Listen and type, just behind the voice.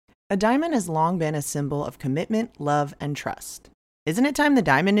A diamond has long been a symbol of commitment, love, and trust. Isn't it time the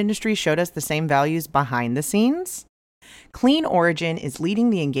diamond industry showed us the same values behind the scenes? Clean Origin is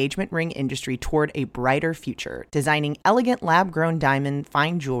leading the engagement ring industry toward a brighter future, designing elegant lab-grown diamond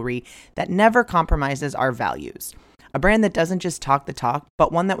fine jewelry that never compromises our values. A brand that doesn't just talk the talk,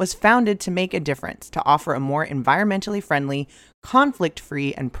 but one that was founded to make a difference, to offer a more environmentally friendly,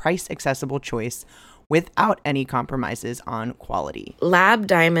 conflict-free, and price-accessible choice without any compromises on quality. Lab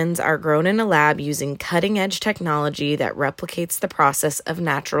diamonds are grown in a lab using cutting-edge technology that replicates the process of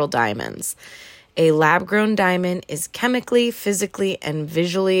natural diamonds. A lab-grown diamond is chemically, physically, and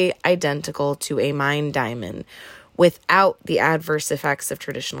visually identical to a mined diamond without the adverse effects of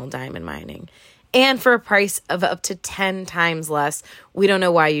traditional diamond mining. And for a price of up to 10 times less, we don't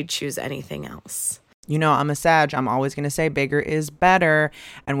know why you'd choose anything else. You know, I'm a Sag. I'm always going to say bigger is better.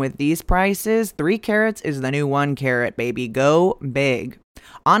 And with these prices, 3 carats is the new 1 carat, baby. Go big.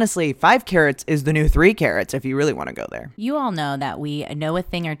 Honestly, 5 carats is the new 3 carats if you really want to go there. You all know that we know a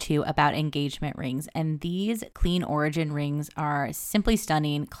thing or two about engagement rings, and these Clean Origin rings are simply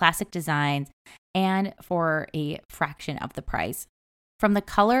stunning, classic designs, and for a fraction of the price. From the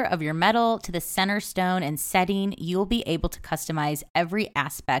color of your metal to the center stone and setting, you'll be able to customize every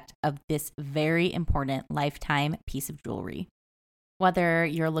aspect of this very important lifetime piece of jewelry. Whether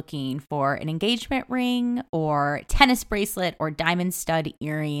you're looking for an engagement ring or tennis bracelet or diamond stud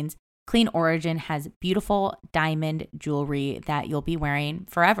earrings, Clean Origin has beautiful diamond jewelry that you'll be wearing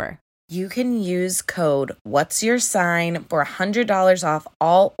forever. You can use code What's Your Sign for $100 off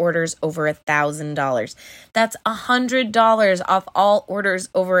all orders over $1,000. That's $100 off all orders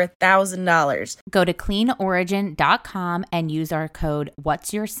over $1,000. Go to cleanorigin.com and use our code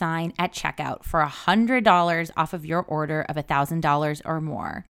What's Your Sign at checkout for $100 off of your order of $1,000 or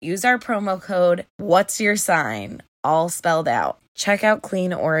more. Use our promo code What's Your Sign, all spelled out. Check out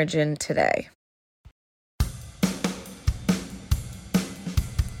Clean Origin today.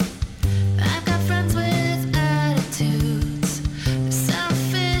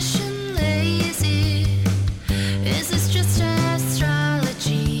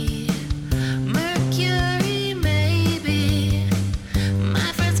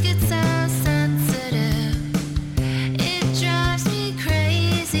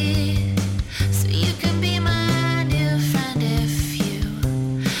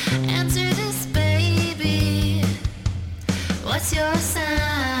 What's your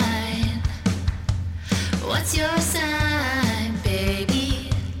sign? What's your sign, baby?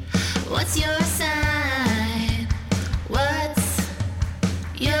 What's your sign? What's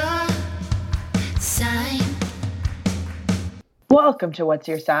your sign? Welcome to What's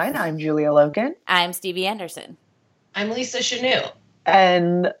Your Sign? I'm Julia Loken. I'm Stevie Anderson. I'm Lisa Chanou.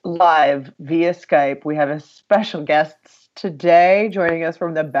 And live via Skype, we have a special guests today joining us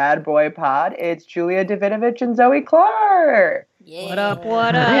from the Bad Boy Pod. It's Julia Davidovich and Zoe Clark. Yeah. What up?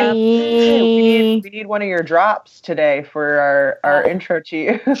 What up? Hey, we need one of your drops today for our intro to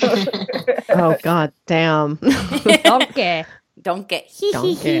you. Oh, God damn. Okay. Don't get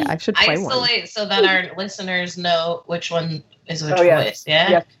Okay. I should play one. Isolate so that our listeners know which one is which yes. voice. Yeah?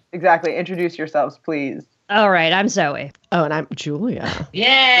 Yes, exactly. Introduce yourselves, please. All right. I'm Zoe. Oh, and I'm Julia. Yay!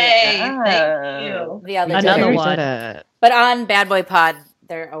 Yeah. Thank you. the other Another two. one. But on Bad Boy Pod,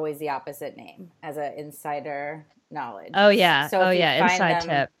 they're always the opposite name as an insider knowledge. Oh, yeah. So if you find Inside them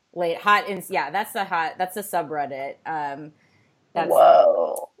tip. that's the subreddit. That's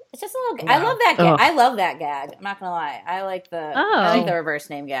Whoa. It's just a little. Wow. I love that gag. Ugh. I love that gag. I'm not gonna lie. I like the reverse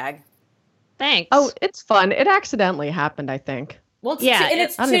name gag. Thanks. Oh, it's fun. It accidentally happened, I think. Well, it's Yeah, two, and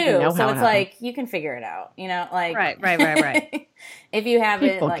it's I don't even know two, how so it it's like you can figure it out. You know, like Right. if you have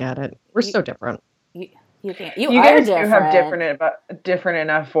People it, like get it. We're so different. you can't. You are guys do different. have different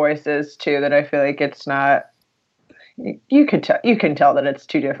enough voices too that I feel like it's not. You can tell that it's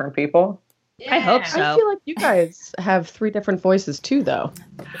two different people. I hope so. I feel like you guys have 3 different voices too, though.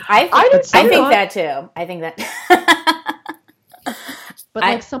 I But some think pod- that too. I think that. But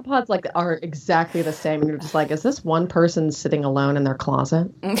like some pods like are exactly the same. And you're just like, is this one person sitting alone in their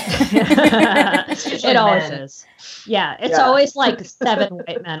closet? It always is. Yeah. It's Yeah. always like 7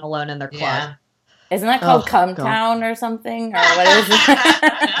 white men alone in their closet. Yeah. Isn't that called Oh, Cum God. Town or something? Or what is it?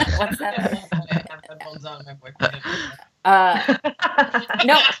 What's that? I have headphones on, my boyfriend.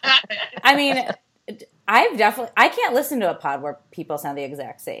 No, I mean, I can't listen to a pod where people sound the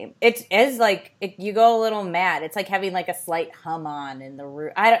exact same. It is like you go a little mad. It's like having like a slight hum on in the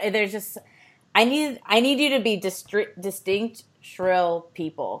room. I need you to be distinct, shrill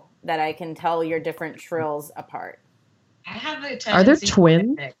people that I can tell your different shrills apart. I have a Are there tendency to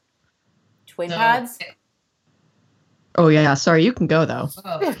twins? nitpick. Twin So, pods? Oh yeah, sorry, you can go though.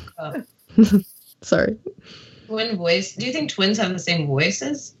 Oh, Sorry. twin voice. Do you think twins have the same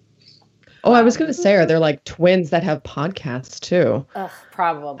voices? Oh, I was gonna say, are there like twins that have podcasts too? Ugh,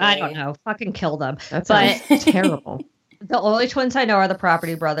 probably. I don't know. Fucking kill them. That But sounds terrible. the only twins I know are the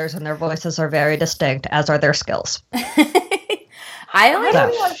Property Brothers, and their voices are very distinct, as are their skills. I only Yeah. I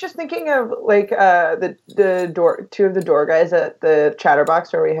was just thinking of like the door, two of the door guys at the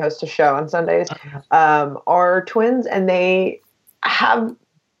Chatterbox where we host a show on Sundays are twins, and they have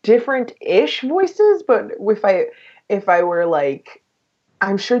different-ish voices. But if I were like,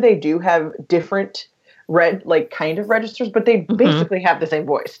 I'm sure they do have different kind of registers, but they basically have the same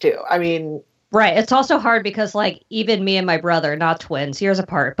voice too. I mean, Right. It's also hard because, like, even me and my brother, not twins, years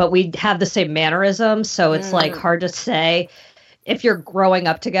apart, but we have the same mannerisms. So it's like hard to say. If you're growing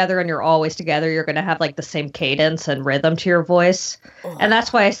up together and you're always together, you're going to have like the same cadence and rhythm to your voice. And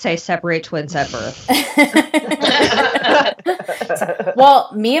that's why I say separate twins at birth.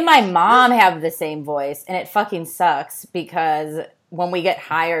 Well, me and my mom have the same voice, and it fucking sucks because when we get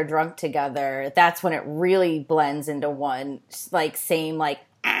high or drunk together, that's when it really blends into one, like, same, like,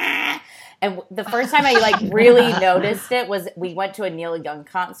 ah. And the first time I, like, really noticed it was we went to a Neil Young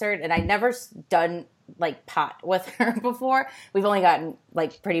concert, and I never done, like, pot with her before. We've only gotten,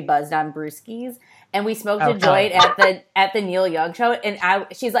 like, pretty buzzed on brewskis. And we smoked a joint at the Neil Young show, and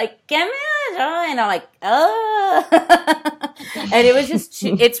she's like, "Give me a joint," and I'm like, "Oh," and it was just,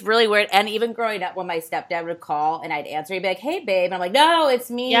 it's really weird. And even growing up, when my stepdad would call and I'd answer, he'd be like, "Hey, babe," and I'm like, "No,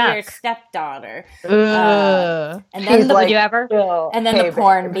 it's me, your stepdaughter." And then Would you ever? and then the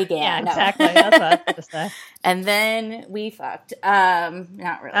porn began. Yeah, No. exactly. That's what I was going to say. And then we fucked.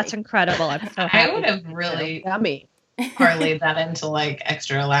 Not really. That's incredible. I'm so I happy. would have really Yummy. parlayed that into like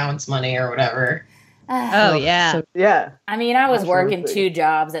extra allowance money or whatever. Oh, yeah. So, yeah. I mean, I was working Absolutely. 2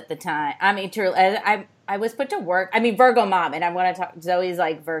 jobs at the time. I mean, truly, I was put to work. I mean, Virgo mom, and I want to talk. Zoe's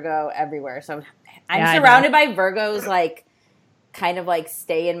like Virgo everywhere, so I'm Yeah, I surrounded by Virgos, like, kind of like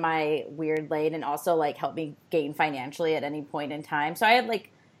stay in my weird lane, and also like help me gain financially at any point in time. So I had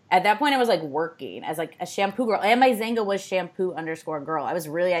like, at that point, I was like working as like a shampoo girl, and my Zynga was shampoo_girl. I was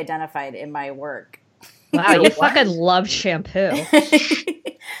really identified in my work. Wow, you fucking love shampoo.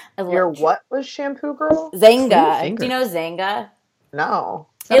 I Your loved what was shampoo girl? Zynga? Zynga. Do you know Zynga? No.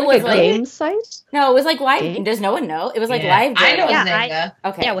 It was a like game site? no, it was like live. Game? Does no one know? It was like Yeah. live. I know journal. Yeah, Zynga.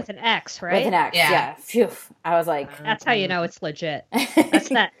 Okay. Yeah, with an X, right? With an X. Yeah. Yeah. Phew. I was like, That's how you know it's legit. That's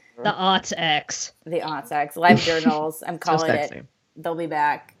the aughts X. the Onsex live journals. I'm So calling sexy. it. They'll be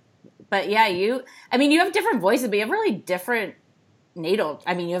back. But yeah, you have different voices, but you have really different natal.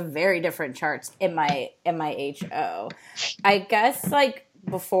 I mean, you have very different charts in my HO. I guess like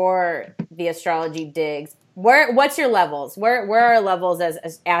before the astrology digs, what's your levels? Where are levels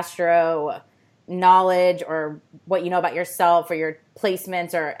as astro knowledge, or what you know about yourself, or your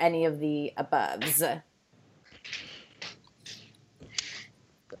placements, or any of the aboves?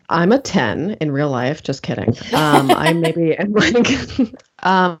 I'm a 10 in real life. Just kidding. I maybe am like,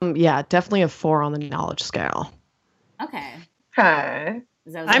 yeah, definitely a 4 on the knowledge scale. Okay. Okay.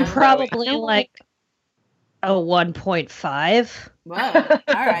 Zozo? I'm probably like a 1.5. Whoa.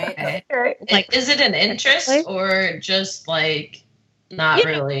 All right. Okay. All right. Like, Is it an interest Seriously? or just like not You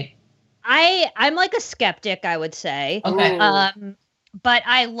know- really? I'm like a skeptic, I would say. Okay. Ooh. But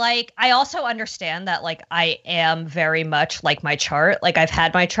I also understand that like I am very much like my chart. Like I've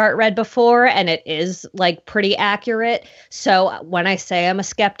had my chart read before and it is like pretty accurate. So when I say I'm a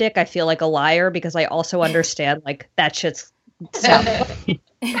skeptic, I feel like a liar because I also understand like that shit's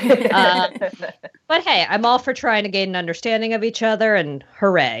but hey, I'm all for trying to gain an understanding of each other and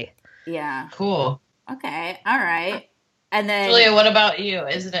hooray. Yeah. Cool. Okay. All right. And then Julia, what about you?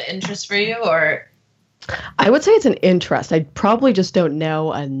 Is it an interest for you or? I would say it's an interest. I probably just don't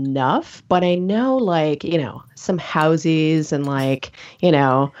know enough, but I know like, some houses and like,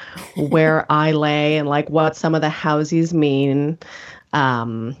 where I lay and like what some of the houses mean.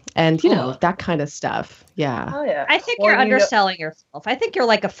 And Cool. that kind of stuff. Yeah. Oh yeah. I think Or you're you know- underselling yourself. I think you're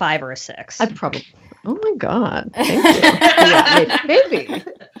like a 5 or a 6. I'd probably, oh my God. Thank you. Yeah, maybe.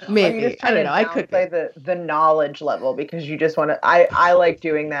 Or Maybe. you just I don't know. I try could to downplay the knowledge level because you just want to. I like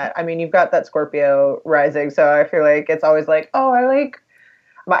doing that. I mean, you've got that Scorpio rising, so I feel like it's always like, oh, I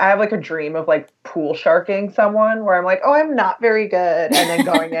have like a dream of like pool sharking someone where I'm like, oh, I'm not very good, and then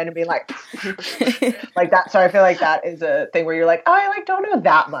going in and being like, like that. So I feel like that is a thing where you're like, oh, I like don't know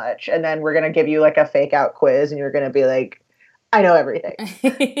that much, and then we're gonna give you like a fake out quiz, and you're gonna be like, I know everything.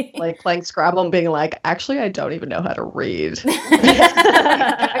 like playing Scrabble and being like, actually, I don't even know how to read.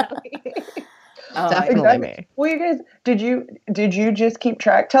 Oh, Definitely me. Well, you guys, did you just keep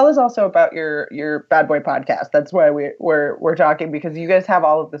track? Tell us also about your Bad Boy podcast. That's why we're talking, because you guys have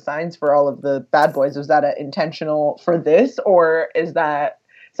all of the signs for all of the bad boys. Was that intentional for this, or is that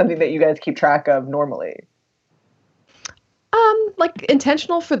something that you guys keep track of normally? Like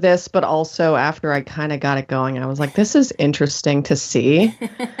intentional for this, but also after I kind of got it going, I was like, this is interesting to see.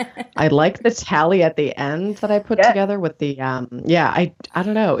 I like the tally at the end that I put together with the, I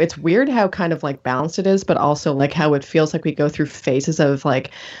don't know. It's weird how kind of like balanced it is, but also like how it feels like we go through phases of like,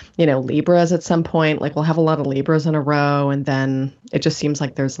 Libras at some point. Like we'll have a lot of Libras in a row, and then it just seems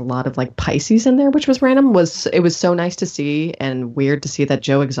like there's a lot of like Pisces in there, which was random. It was so nice to see and weird to see that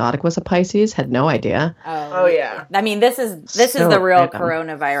Joe Exotic was a Pisces. Had no idea. Oh yeah. I mean, this is So the real random.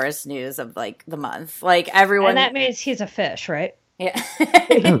 coronavirus news of like the month. Like everyone, And that means he's a fish, right? yeah,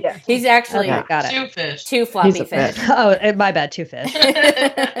 Yeah. he's actually Okay. Got it. Two fish. two floppy He's a fish. fish. Oh, my bad, two fish.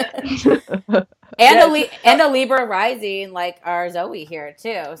 and a Libra rising like our Zoe here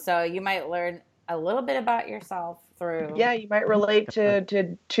too. So you might learn a little bit about yourself through Yeah, you might relate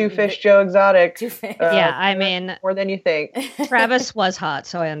to Two Fish Joe Exotic. two fish. Yeah, I mean, more than you think. Travis was hot,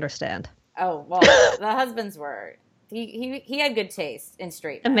 so I understand. Oh well, the husbands were. He had good taste in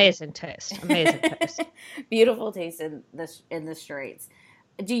straight men. Amazing taste. Amazing taste. Beautiful taste in the straights.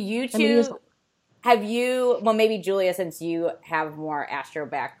 Do you two I mean, have you? Well, maybe Julia, since you have more astro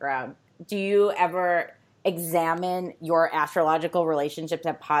background, do you ever examine your astrological relationships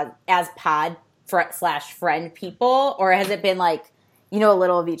as pod / friend people, or has it been like a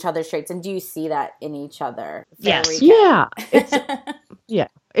little of each other's traits, and do you see that in each other? Yes. Yeah.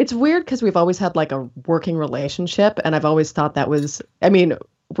 It's weird because we've always had like a working relationship, and I've always thought that was,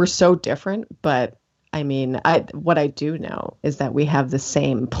 we're so different, but what I do know is that we have the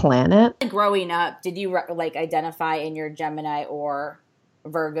same planet. Growing up, did you like identify in your Gemini or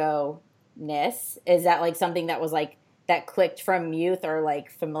Virgo-ness? Is that like something that was like that clicked from youth, or like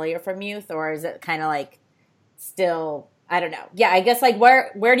familiar from youth, or is it kind of like still, I don't know. Yeah, I guess like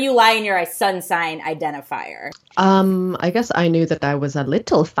where do you lie in your sun sign identifier? I guess I knew that I was a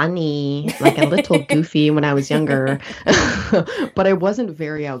little funny, like a little goofy when I was younger, but I wasn't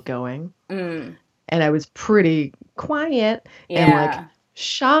very outgoing, and I was pretty quiet and like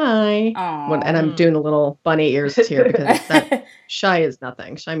shy. And I'm doing the little bunny ears here because that shy is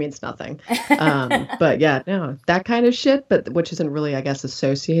nothing. Shy means nothing. But yeah, no, that kind of shit, but which isn't really, I guess,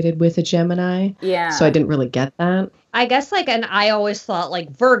 associated with a Gemini. Yeah. So I didn't really get that. I guess and I always thought like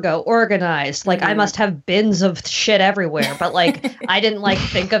Virgo, organized, like I must have bins of shit everywhere, but like I didn't like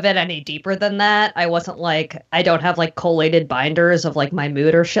think of it any deeper than that. I wasn't like, I don't have like collated binders of like my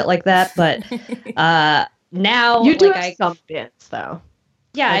mood or shit like that, but now You do like have some bits though.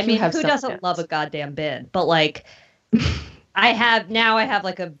 yeah, like, I mean, have who some doesn't bits. love a goddamn bin? But like I have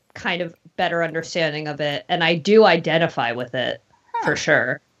like a kind of better understanding of it, and I do identify with it for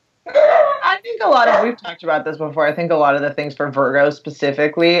sure. I think we've talked about this before. I think a lot of the things for Virgo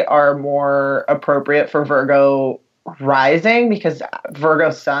specifically are more appropriate for Virgo rising, because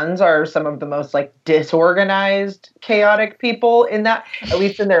Virgo suns are some of the most like disorganized, chaotic people in that, at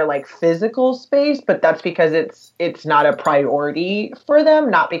least in their like physical space. But that's because it's not a priority for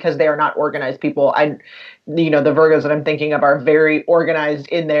them, not because they are not organized people. The Virgos that I'm thinking of are very organized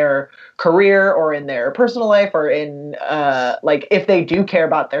in their career or in their personal life, or in like if they do care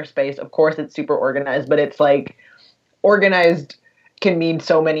about their space, of course it's super organized, but it's like organized can mean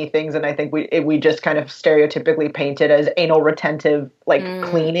so many things, and I think we just kind of stereotypically paint it as anal retentive, like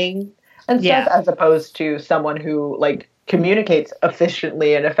cleaning and stuff, as opposed to someone who like communicates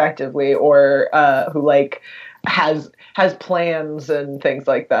efficiently and effectively, or who like has plans and things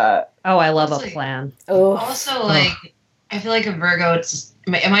like that. Oh, I love Honestly. a plan. Oh, Also, like, I feel like a Virgo, it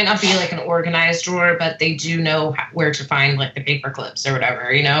might not be like an organized drawer, but they do know where to find like the paper clips or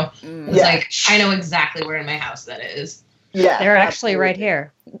whatever, you know? It's Yeah. like, I know exactly where in my house that is. Yeah, They're actually right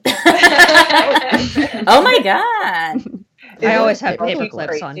here. oh my god. I always have Isn't it paper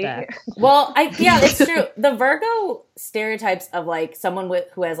clips on crazy? deck. Well, it's true. The Virgo stereotypes of like someone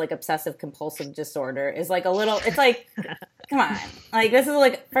who has like obsessive compulsive disorder is like a little. It's like, come on, like this is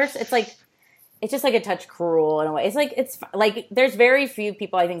like first. It's like it's just like a touch cruel in a way. It's like there's very few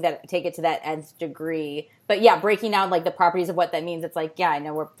people I think that take it to that nth degree. But yeah, breaking down like the properties of what that means. It's like, yeah, I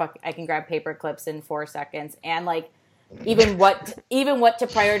know I can grab paper clips in 4 seconds, and like even what to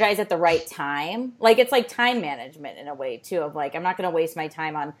prioritize at the right time. Like it's like time management in a way too, of like I'm not going to waste my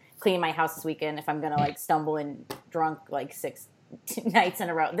time on cleaning my house this weekend if I'm going to like stumble in drunk like 6 nights in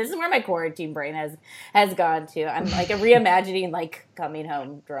a row. This is where my quarantine brain has gone to. I'm like reimagining like coming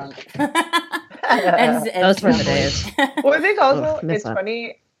home drunk. and Those were the stumbling. days. Well, I think also Ugh, miss it's that.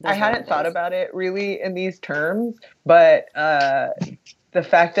 funny I hadn't thought about it really in these terms, but the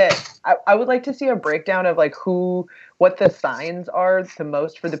fact that I would like to see a breakdown of like what the signs are the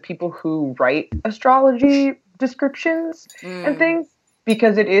most for the people who write astrology descriptions and things,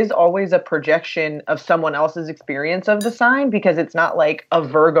 because it is always a projection of someone else's experience of the sign, because it's not like a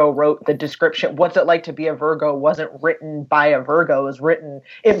Virgo wrote the description. What's it like to be a Virgo wasn't written by a Virgo.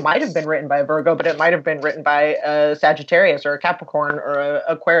 It might have been written by a Virgo, but it might have been written by a Sagittarius or a Capricorn or a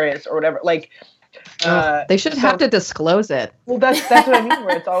Aquarius or whatever. Like, they should have to disclose it. Well, that's what I mean.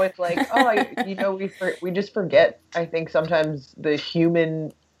 Where it's always like, we just forget. I think sometimes the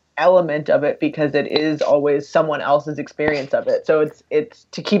human element of it, because it is always someone else's experience of it. So it's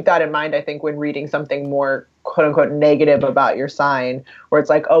to keep that in mind, I think, when reading something more quote unquote negative about your sign, where it's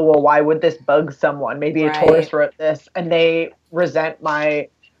like, oh, well, why would this bug someone? Maybe a Taurus wrote this and they resent my,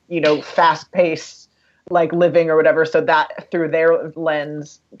 fast pace, like living or whatever. So that through their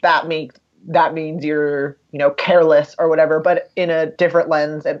lens, that means you're, careless or whatever. But in a different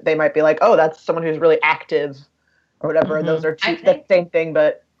lens, they might be like, oh, that's someone who's really active or whatever. And those are the same thing,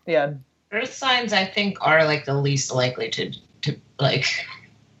 but yeah. Earth signs, I think, are like the least likely to like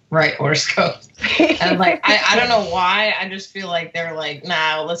write horoscopes. And like, I don't know why. I just feel like they're like,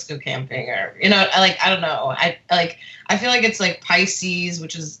 nah, let's go camping, or I don't know. I feel like it's like Pisces,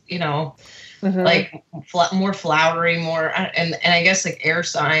 which is like more flowery, more, and I guess like air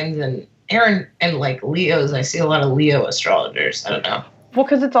signs and air and like Leos. I see a lot of Leo astrologers. I don't know. Well,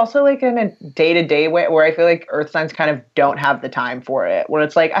 because it's also like in a day-to-day way where I feel like earth signs kind of don't have the time for it. Where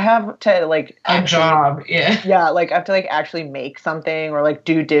it's like I have to like a job, yeah, like I have to like actually make something or like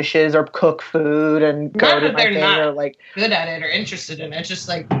do dishes or cook food and go to my thing, or like good at it or interested in it. It's just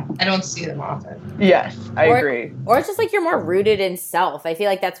like I don't see them often. Yes, I agree. Or it's just like you're more rooted in self. I feel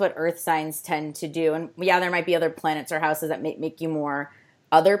like that's what earth signs tend to do. And yeah, there might be other planets or houses that make you more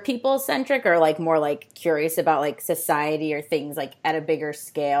other people centric, or like more like curious about like society or things like at a bigger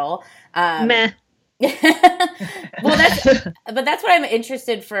scale. Meh. Well, that's what I'm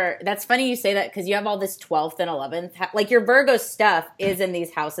interested for. That's funny you say that, because you have all this 12th and 11th, like your Virgo stuff is in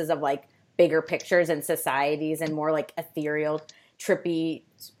these houses of like bigger pictures and societies and more like ethereal, trippy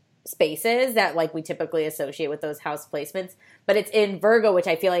spaces that like we typically associate with those house placements. But it's in Virgo, which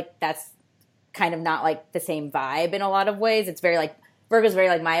I feel like that's kind of not like the same vibe in a lot of ways. It's very like Virgo's very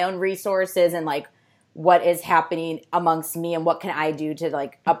like my own resources and like what is happening amongst me and what can I do to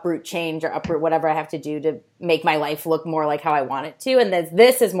like uproot change or uproot whatever I have to do to make my life look more like how I want it to. And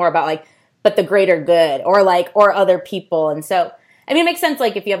this is more about like, but the greater good or other people. And so, I mean, it makes sense.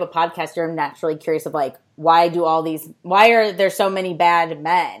 Like if you have a podcast, you're naturally curious of like, why are there so many bad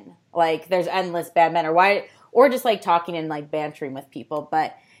men? Like there's endless bad men, or just like talking and like bantering with people.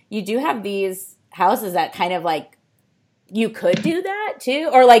 But you do have these houses that kind of like, you could do that too,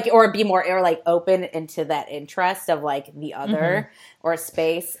 or be more open into that interest of like the other or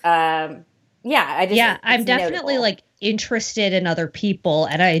space. I'm definitely like interested in other people,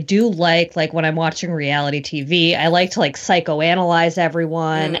 and I do like when I'm watching reality TV, I like to like psychoanalyze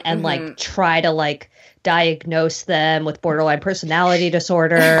everyone and like try to like diagnose them with borderline personality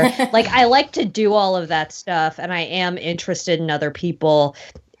disorder. Like I like to do all of that stuff, and I am interested in other people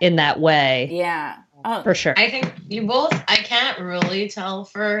in that way. Yeah. Oh, for sure. I think you both, I can't really tell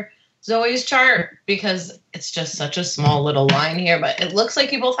for Zoe's chart because it's just such a small little line here, but it looks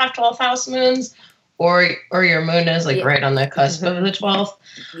like you both have 12th house moons or your moon is like right on the cusp of the 12th.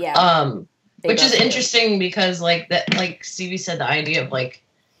 Yeah. Which is interesting because like that, like Stevie said, the idea of like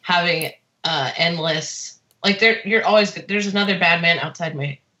having endless, like there's another bad man outside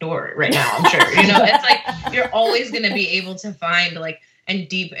my door right now, I'm sure. It's like you're always going to be able to find like and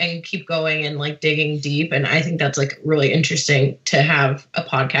keep going and like digging deep. And I think that's like really interesting to have a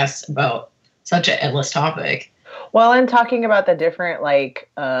podcast about such an endless topic. Well, and talking about the different like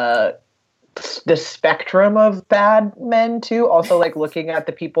the spectrum of bad men too. Also like looking at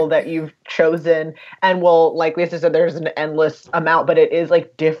the people that you've chosen, and well, like Lisa said, there's an endless amount, but it is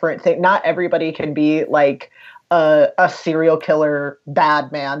like different things. Not everybody can be like a serial killer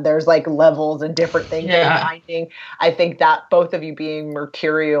bad man. There's like levels and different things that you're finding. I think that both of you being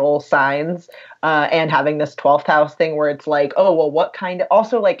mercurial signs and having this 12th house thing where it's like, oh, well, what kind of,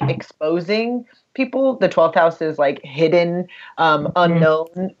 also like exposing people. The 12th house is like hidden,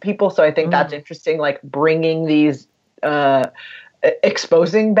 unknown people. So I think that's interesting, like bringing these,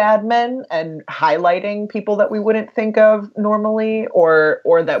 exposing bad men and highlighting people that we wouldn't think of normally, or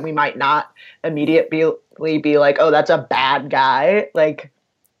that we might not immediately be like, oh, that's a bad guy. Like,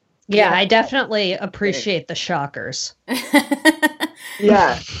 yeah, I definitely appreciate the shockers.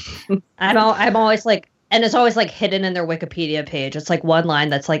 Yeah. I'm always like, And it's always like hidden in their Wikipedia page. It's like one line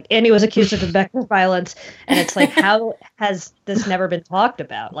that's like, Andy was accused of domestic violence. And it's like, how has this never been talked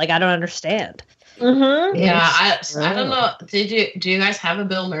about? Like, I don't understand. Mm-hmm. Yeah, I don't know. Do you guys have a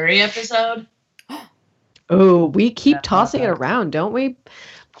Bill Murray episode? Oh, we keep tossing it around, don't we?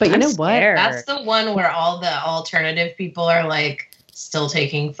 But you I'm know what? scared. That's the one where all the alternative people are like still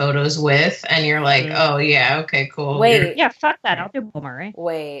taking photos with, and you're like, oh yeah, okay, cool. Wait. Yeah, fuck that. I'll do Bill Murray.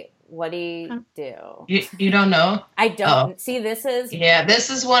 Wait, what do you do? You don't know? I don't. See, this is This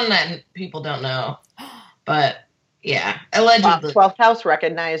is one that people don't know, but yeah, allegedly. 12th house,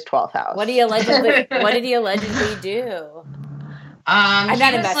 recognized 12th house. What did he allegedly do? I'm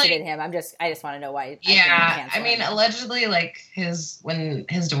not invested in him. I just want to know why. I mean, allegedly, like when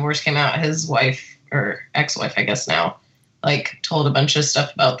his divorce came out, his wife or ex-wife, I guess now, like told a bunch of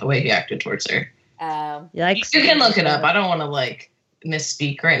stuff about the way he acted towards her. Yikes. You can look it up. I don't want to like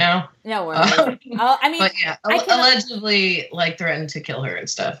misspeak right now. No worries. I mean, but yeah, allegedly like threatened to kill her and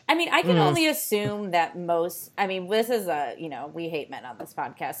stuff. I mean, I can only assume that this is we hate men on this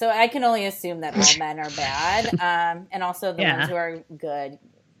podcast. So I can only assume that all men are bad. And also the ones who are good,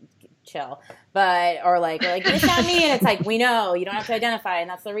 chill. Or like, it's not me. And it's like, we know you don't have to identify. And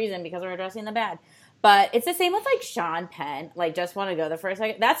that's the reason, because we're addressing the bad. But it's the same with like Sean Penn. Like, just want to go there for a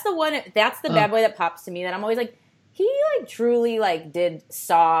second. That's the one, that's the bad boy that pops to me that I'm always like, he like truly like did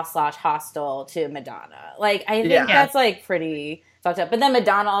saw/hostile to Madonna. Like, I think that's like pretty fucked up. But then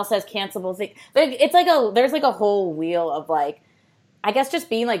Madonna also has cancelable things. It's like there's like a whole wheel of like, I guess just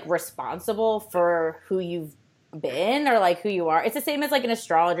being like responsible for who you've been or like who you are. It's the same as like an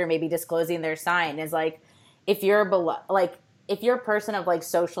astrologer maybe disclosing their sign is like, if you're if you're a person of like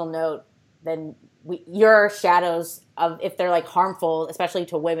social note, then your shadows of, if they're like harmful, especially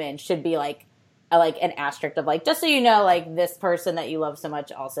to women, should be like an asterisk of like, just so you know, like this person that you love so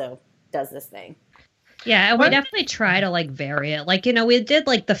much also does this thing. Yeah, and we definitely try to like vary it. Like, we did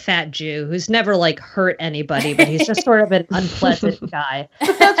like the fat Jew who's never like hurt anybody, but he's just sort of an unpleasant guy.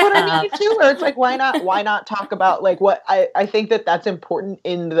 But that's what I mean too. Or it's like, why not talk about like what I think that's important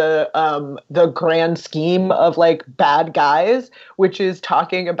in the grand scheme of like bad guys, which is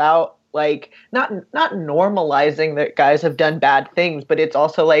talking about like not normalizing that guys have done bad things, but it's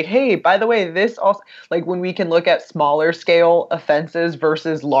also like, hey, by the way, this also, like when we can look at smaller scale offenses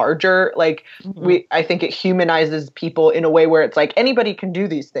versus larger, like I think it humanizes people in a way where it's like anybody can do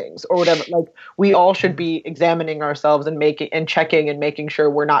these things or whatever. Like we all should be examining ourselves and checking and making sure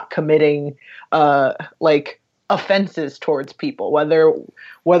we're not committing like offenses towards people, whether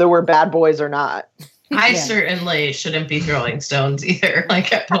we're bad boys or not. I certainly shouldn't be throwing stones either,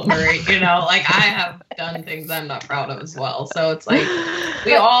 like at Bill Murray, like I have done things I'm not proud of as well. So it's like,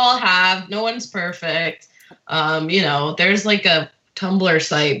 we all have, no one's perfect. There's like a Tumblr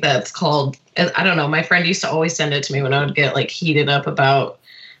site that's called, I don't know, my friend used to always send it to me when I would get like heated up about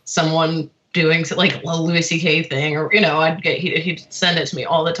someone doing like a Louis C.K. thing, or, I'd get heated. He'd send it to me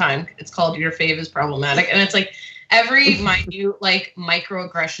all the time. It's called Your Fave is Problematic. And it's like, every minute like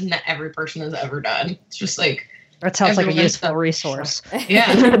microaggression that every person has ever done. It's just like, that sounds like a useful resource. Yeah.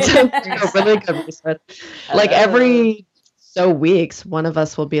 It's a really good resource. Like every weeks, one of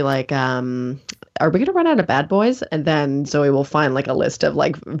us will be like, are we going to run out of bad boys? And then Zoe will find like a list of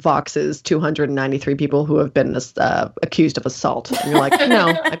like Vox's 293 people who have been accused of assault. And you're like,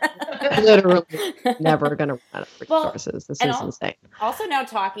 no, I'm literally never going to run out of resources. This is insane. Also now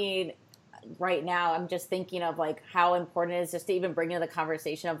talking right now, I'm just thinking of like how important it is just to even bring into the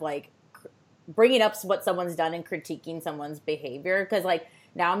conversation of like bringing up what someone's done and critiquing someone's behavior. Because like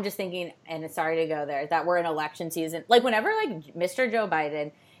now I'm just thinking, and sorry to go there, that we're in election season. Like whenever like Mr. Joe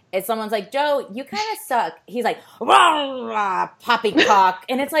Biden, if someone's like, Joe, you kind of suck, he's like, rah, rah, poppycock,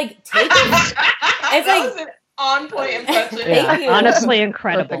 and it's like it's like on point impression. Thank you. Honestly,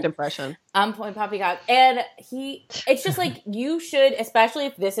 incredible. Perfect impression. On point poppycock. And it's just like, you should, especially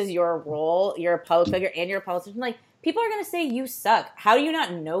if this is your role, you're a public figure and you're a politician, like, people are going to say you suck. How do you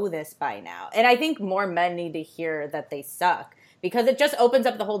not know this by now? And I think more men need to hear that they suck, because it just opens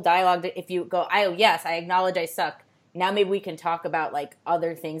up the whole dialogue. That if you go, yes, I acknowledge I suck. Now maybe we can talk about like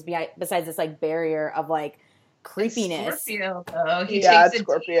other things besides this like barrier of like creepiness. Scorpio, though. He Yeah, takes it's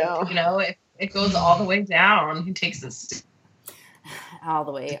Scorpio. It goes all the way down. He takes this all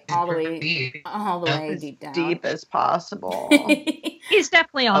the way deep down. Deep as possible. He's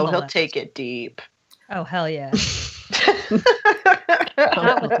definitely on the he'll list. take it deep. Oh, hell yeah.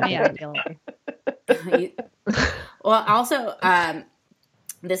 Not with me, ideally. Well, also,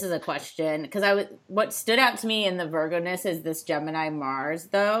 this is a question, because what stood out to me in the Virgo-ness is this Gemini Mars,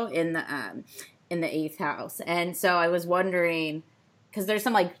 though, in the 8th house. And so I was wondering, because there's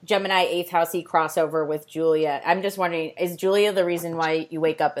some like Gemini 8th housey crossover with Julia. I'm just wondering, is Julia the reason why you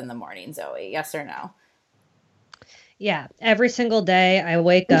wake up in the morning, Zoe? Yes or no? Yeah, every single day I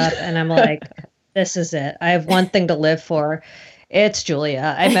wake up and I'm like, this is it. I have one thing to live for. It's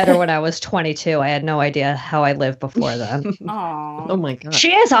Julia. I met her when I was 22. I had no idea how I lived before then. Aww. Oh my god.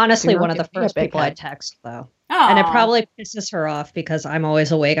 She is honestly You're one of the not gonna be a first big people I head. text, though. Aw. And it probably pisses her off because I'm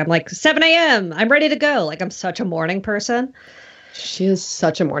always awake. I'm like, 7 a.m. I'm ready to go. Like, I'm such a morning person. She is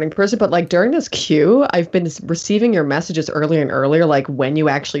such a morning person, but like during this queue, I've been receiving your messages earlier and earlier, like when you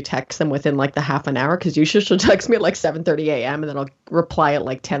actually text them within like the half an hour, because usually she'll text me at like 7:30 a.m. and then I'll reply at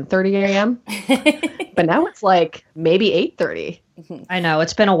like 10:30 a.m. But now it's like maybe 8:30. I know,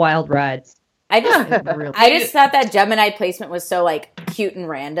 it's been a wild ride. I just Really. I just thought that Gemini placement was so like cute and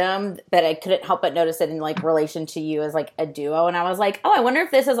random that I couldn't help but notice it in like relation to you as like a duo, and I was like, oh, I wonder if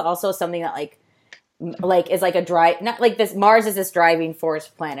this is also something that like is like a drive, not like this. Mars is this driving force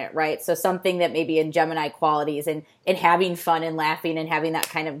planet, right? So something that maybe in Gemini qualities and having fun and laughing and having that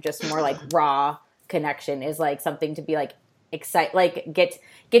kind of just more like raw connection is like something to be like excite, like get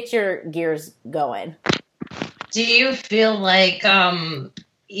your gears going. Do you feel like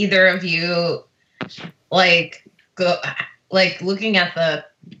either of you like go like looking at the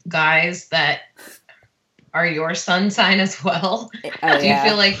guys that are your sun sign as well? Do you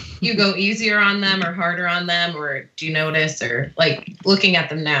feel like you go easier on them or harder on them, or do you notice, or like looking at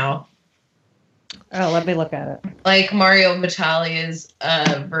them now? Oh, let me look at it. Like Mario Vitale is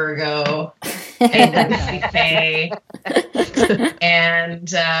Virgo, and Lucy Faye, and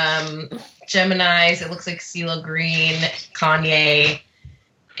Geminis. It looks like CeeLo Green, Kanye,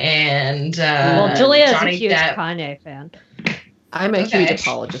 and Well, Julia is a Johnny huge Depp. Kanye fan. I'm a Okay. huge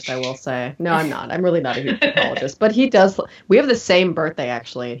apologist, I will say. No, I'm not. I'm really not a huge apologist. But he does. We have the same birthday,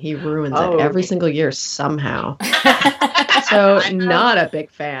 actually, and he ruins Oh. it every single year somehow. So, not a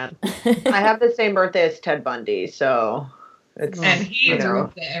big fan. I have the same birthday as Ted Bundy, so it's And he you know,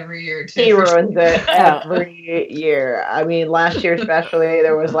 ruins it every year too. he ruins it every year. I mean, last year especially,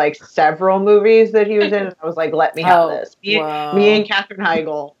 there was like several movies that he was in, and I was like, "Let me have this." Whoa. Me and Katherine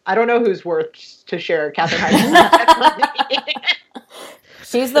Heigl. I don't know who's worth to share. Katherine Heigl.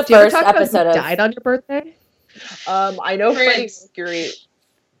 She's the Do you ever first talk about who episode of. died on your birthday? I know Freddie Prince. Mercury.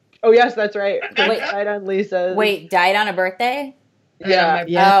 Oh yes, that's right. Prince Wait. died on Lisa's. Wait, died on a birthday? Yeah.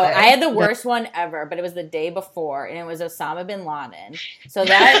 Yeah. Oh, I had the worst one ever, but it was the day before, and it was Osama bin Laden. So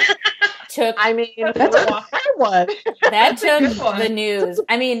that took I mean, That's a hard one. that took Good one. the news.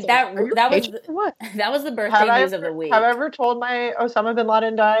 I mean that Are you that was Asian or what? that was the birthday have I news of ever, the week. have I ever told my Osama bin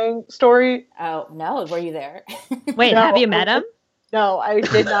Laden dying story? Oh no, were you there? Wait, No. have you met him? No, I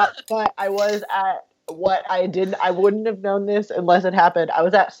did not. But I was at what I didn't. I wouldn't have known this unless it happened. I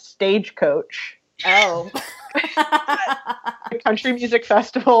was at Stagecoach, Oh. a country music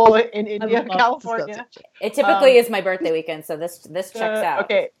festival in India, love California. It typically is my birthday weekend, so this checks out.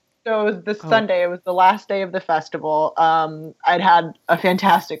 Okay, so it was this Sunday. It was the last day of the festival. I'd had a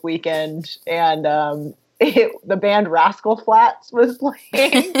fantastic weekend, and the band Rascal Flatts was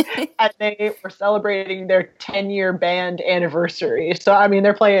playing, and they were celebrating their 10-year band anniversary. So I mean,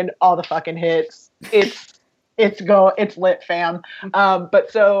 they're playing all the fucking hits. It's lit, fam.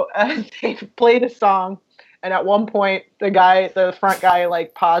 But so they played a song, and at one point, the front guy,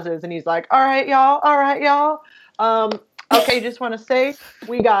 like pauses, and he's like, "All right, y'all. Okay, just want to say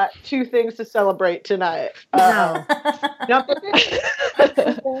we got two things to celebrate tonight.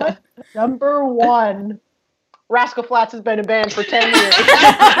 Number one, Rascal Flatts has been a band for 10 years.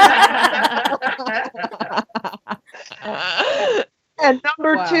 And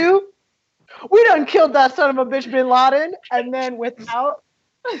number two, we done killed that son of a bitch Bin Laden. And then without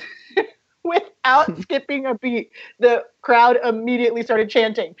skipping a beat, the crowd immediately started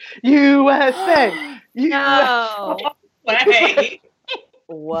chanting, USA! No. Way.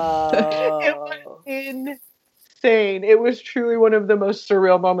 Whoa. It was insane. It was truly one of the most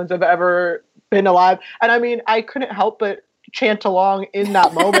surreal moments I've ever been alive. And I mean, I couldn't help but chant along in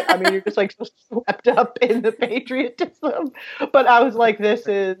that moment. I mean, you're just like so swept up in the patriotism. But I was like, this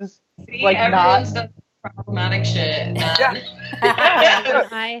is See, like everyone's not. done problematic shit.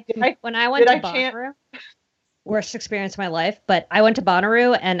 When I went did to I chant- Bonnaroo, worst experience of my life, but I went to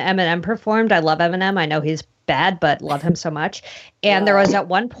Bonnaroo and Eminem performed. I love Eminem. I know he's bad, but love him so much. And there was at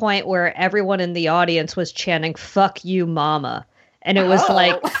one point where everyone in the audience was chanting, "Fuck you, mama." And it was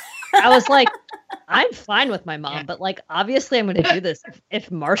like, I was like, I'm fine with my mom, but like, obviously I'm going to do this if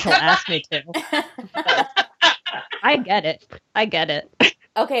Marshall asked me to. I get it.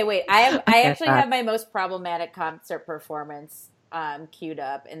 Okay, wait. I actually have my most problematic concert performance queued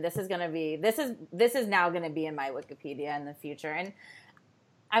up, and this is now gonna be in my Wikipedia in the future. And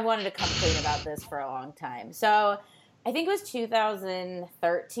I wanted to complain about this for a long time. So I think it was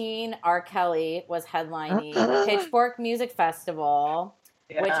 2013. R. Kelly was headlining Pitchfork Music Festival,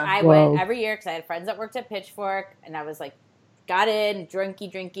 which I went every year because I had friends that worked at Pitchfork, and I was like, got in,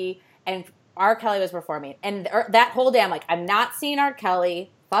 drinky, and R. Kelly was performing. And that whole day, I'm like, I'm not seeing R.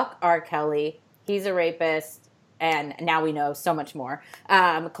 Kelly. Fuck R. Kelly. He's a rapist. And now we know so much more.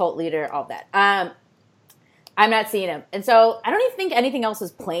 Cult leader, all that. I'm not seeing him. And so I don't even think anything else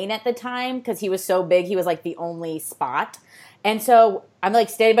was playing at the time because he was so big. He was like the only spot. And so I'm like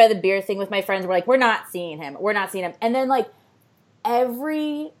standing by the beer thing with my friends. We're like, we're not seeing him. And then like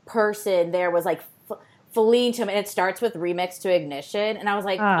every person there was like fleeing to him. And it starts with Remix to Ignition. And I was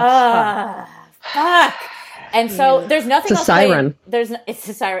like, fuck. And so there's nothing else. It's a siren. It's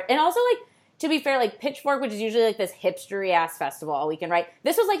a siren. And also like, to be fair, like Pitchfork, which is usually like this hipstery ass festival all weekend, right?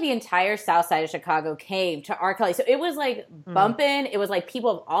 This was like the entire South Side of Chicago came to R. Kelly, so it was like bumping. It was like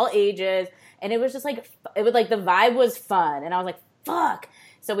people of all ages, and it was just like it was like the vibe was fun, and I was like, fuck.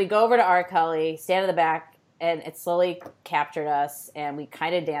 So we go over to R. Kelly, stand in the back, and it slowly captured us, and we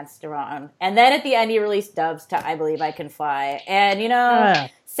kind of danced around. And then at the end, he released dubs to "I Believe I Can Fly," and you know.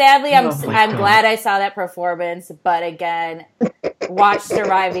 Sadly, I'm glad I saw that performance, but again, watch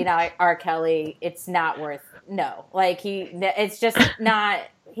Surviving R. Kelly. It's not worth it's just not.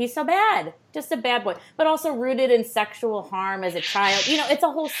 He's so bad, just a bad boy, but also rooted in sexual harm as a child. You know, it's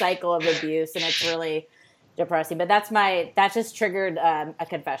a whole cycle of abuse, and it's really depressing. But that just triggered a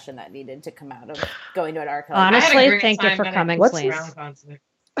confession that needed to come out of going to an R. Kelly. Honestly, thank you for coming, please.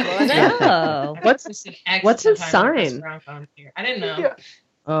 Oh, what's his sign? I didn't know.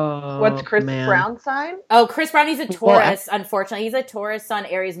 Oh, what's Chris Brown's sign? Oh, Chris Brown, he's a Taurus, unfortunately. He's a Taurus sun,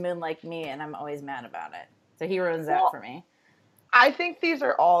 Aries moon like me, and I'm always mad about it. So he ruins that for me. I think these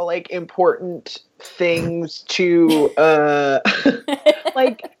are all like important things to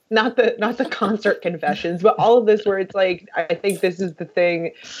like not the concert confessions, but all of this where it's like I think this is the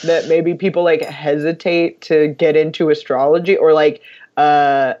thing that maybe people like hesitate to get into astrology or like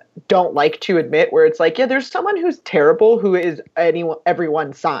don't like to admit, where it's like, yeah, there's someone who's terrible who is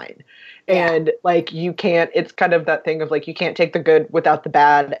everyone's sign. And like you can't, it's kind of that thing of like you can't take the good without the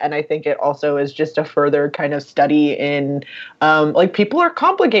bad. And I think it also is just a further kind of study in like people are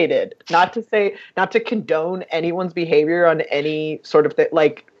complicated. Not to condone anyone's behavior on any sort of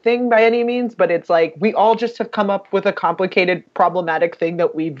thing by any means, but it's like we all just have come up with a complicated, problematic thing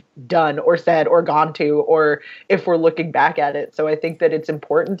that we've done or said or gone to, or if we're looking back at it. So I think that it's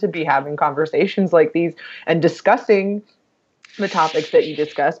important to be having conversations like these and discussing the topics that you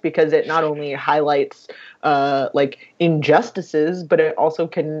discuss, because it not only highlights like injustices, but it also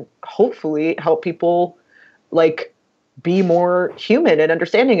can hopefully help people like be more human and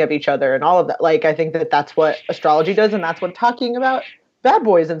understanding of each other and all of that. Like I think that that's what astrology does, and that's what talking about bad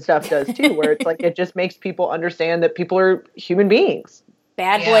boys and stuff does too, where it's like it just makes people understand that people are human beings.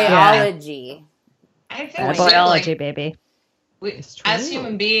 Bad boyology. I think bad boyology, baby. As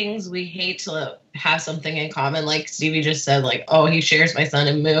human beings, we hate to have something in common. Like Stevie just said, like, oh, he shares my sun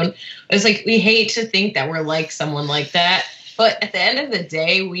and moon. It's like we hate to think that we're like someone like that. But at the end of the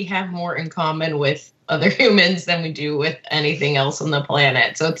day, we have more in common with other humans than we do with anything else on the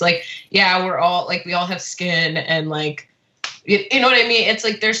planet. So it's like, yeah, we're all like, we all have skin and like, you know what I mean? It's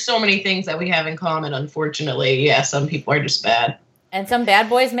like there's so many things that we have in common, unfortunately. Yeah, some people are just bad. And some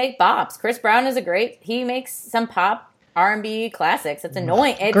bad boys make bops. Chris Brown is he makes some pop R&B classics. It's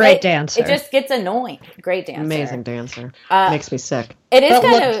annoying. Great dancer. It just gets annoying. Great dancer. Amazing dancer. Makes me sick. It is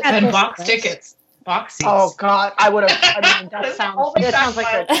kind of... And box tickets. Box seats. Oh, God. I would have... I mean, that sounds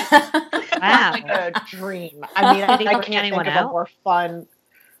like a dream. I mean, I can't think of a more fun...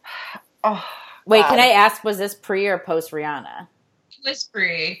 Oh, wait, can I ask, was this pre or post Rihanna? It was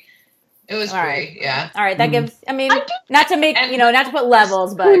pre. It was pre, yeah. All right, that gives... I mean, not to make... not to put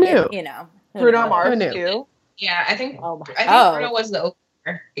levels, but, Bruno Mars, too. Yeah, I think Bruno was the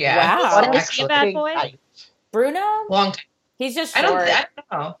opener. Yeah. Wow. Was he a bad boy? Bruno? Long time. He's just short. I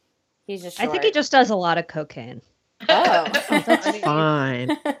don't know. He's just short. I think he just does a lot of cocaine. Oh. That's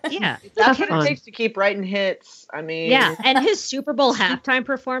fine. Yeah. That's what it takes to keep writing hits. I mean. Yeah, and his Super Bowl halftime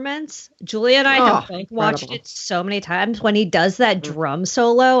performance, Julia and I have both watched it so many times. When he does that drum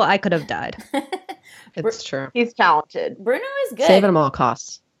solo, I could have died. It's true. He's talented. Bruno is good. Saving him all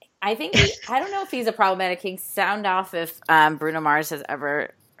costs. I think I don't know if he's a problematic king. Sound off if Bruno Mars has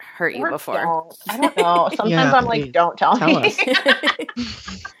ever hurt you before. I don't know. Sometimes I'm like, don't tell me. Us.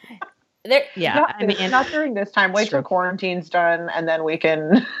 Not during this time. Wait till quarantine's done, and then we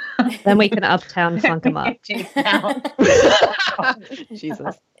can. Then we can uptown funk him up.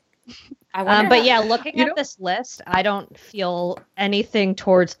 Jesus. I wonder But how- yeah, looking at this list, I don't feel anything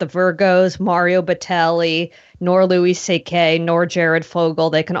towards the Virgos, Mario Batali, nor Louis C.K., nor Jared Fogle.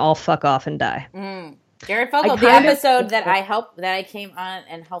 They can all fuck off and die. Jared Fogle, the kind of- episode that I came on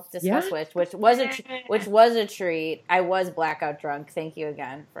and helped discuss Yeah. with, which was a treat. I was blackout drunk. Thank you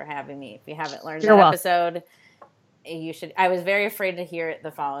again for having me. If you haven't learned You're that welcome. episode, you should. I was very afraid to hear it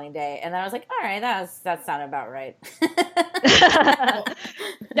the following day, and then I was like, all right, that sounded about right.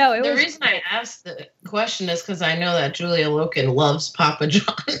 No, it The was. reason I asked the question is because I know that Julia Loken loves Papa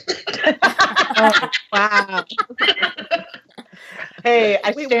John. Oh, wow. Hey,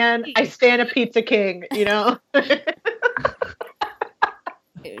 I stand a Pizza King, you know?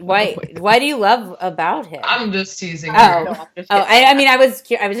 Why do you love about him? I'm just teasing. Oh. her. No, I'm just Oh, kidding. I mean, I was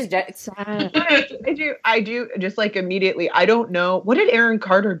just. I do just like immediately. I don't know. What did Aaron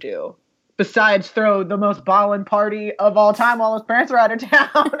Carter do besides throw the most ballin' party of all time while his parents were out of town?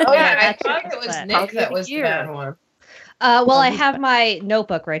 Oh yeah, I that's thought what it was I Nick said. that was the bad one. Well, I have my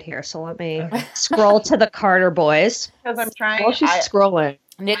notebook right here, so let me scroll to the Carter boys. Because I'm trying. While she's scrolling,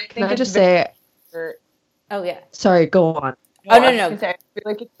 Nick. can I just say, Oh yeah. sorry, go on. Oh, no, I was no. gonna say, I feel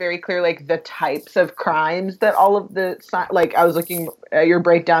like it's very clear, like the types of crimes that all of the like. I was looking at your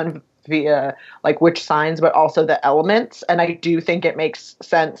breakdown via like which signs, but also the elements, and I do think it makes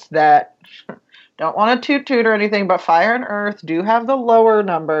sense that don't want to toot or anything, but fire and earth do have the lower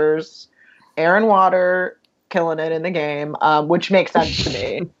numbers. Air and water killing it in the game, which makes sense to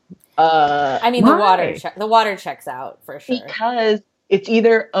me. I mean, Why? the water checks out for sure. Because it's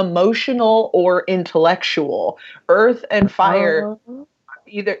either emotional or intellectual. Earth and fire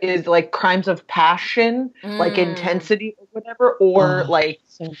either is like crimes of passion, like intensity or whatever, or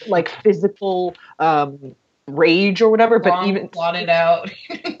like physical rage or whatever. But Long even plotted out.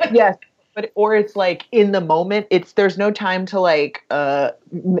 yes, but or it's like in the moment. There's no time to like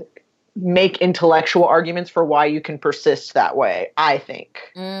make intellectual arguments for why you can persist that way. I think,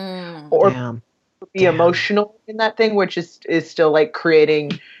 or Damn. be emotional in that thing, which is still like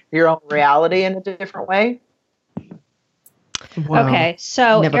creating your own reality in a different way. Wow. Okay,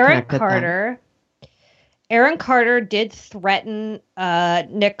 so Never Aaron connected Carter. Aaron Carter did threaten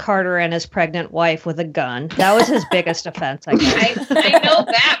Nick Carter and his pregnant wife with a gun. That was his biggest offense, I guess. I know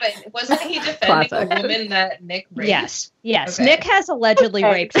that, but wasn't he defending Classic. the woman that Nick raped? Yes. Okay. Nick has allegedly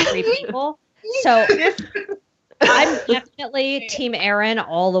raped 3 people. So I'm definitely Team Aaron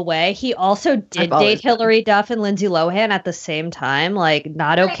all the way. He also did I've always date Hillary Duff and Lindsay Lohan at the same time. Like,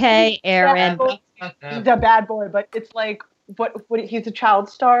 not okay, Aaron. Fucked up. He's a bad boy, but it's like what he's a child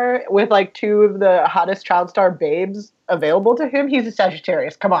star with like 2 of the hottest child star babes available to him. He's a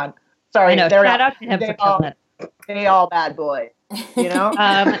Sagittarius. Come on, sorry, I know. they're Shout all- out to him they for all- killing it. They all bad boy, you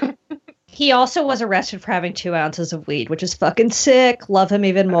know. He also was arrested for having 2 ounces of weed, which is fucking sick. Love him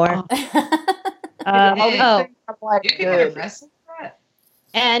even more. All these Oh, things I'm like, You can good. get arrested for that.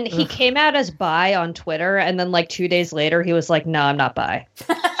 and he came out as bi on Twitter, and then like 2 days later, he was like, "No, I'm not bi,"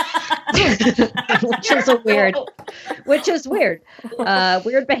 which is weird.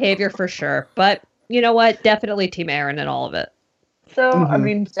 Weird behavior for sure. But you know what? Definitely Team Aaron in all of it. So, I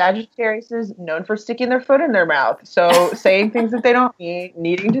mean, Sagittarius is known for sticking their foot in their mouth. So, saying things that they don't mean,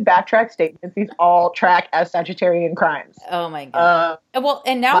 needing to backtrack statements, these all track as Sagittarian crimes. Oh my god. Well,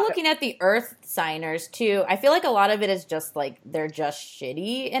 and now but- looking at the Earth signers too, I feel like a lot of it is just like they're just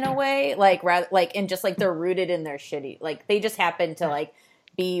shitty in a way, like rather like and just like they're rooted in their shitty, like they just happen to like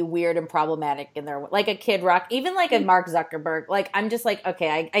be weird and problematic in their like a Kid Rock, even like a Mark Zuckerberg. Like I'm just like,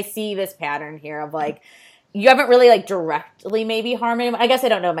 okay, I see this pattern here of like you haven't really like directly maybe harmed anyone. I guess I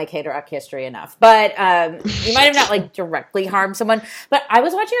don't know my Kid Rock history enough, but you might have not like directly harmed someone. But I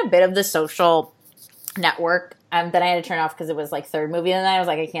was watching a bit of The Social Network that I had to turn off because it was like third movie, and then I was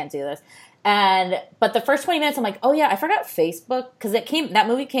like, I can't do this. But the first 20 minutes, I'm like, oh yeah, I forgot Facebook because that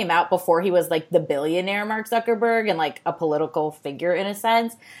movie came out before he was like the billionaire Mark Zuckerberg and like a political figure in a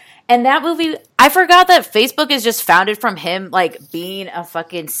sense. And that movie, I forgot that Facebook is just founded from him like being a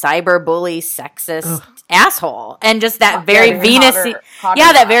fucking cyber bully, sexist asshole, and just that very Venus-y,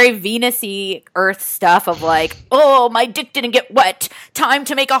 that very Venus-y Earth stuff of like, oh, my dick didn't get wet. Time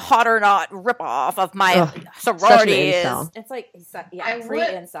to make a hot or not ripoff of my sorority. incel. It's like, I pre would-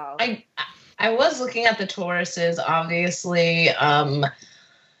 incel. I was looking at the Tauruses, obviously.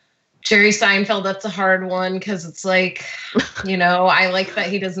 Jerry Seinfeld, that's a hard one because it's like, you know, I like that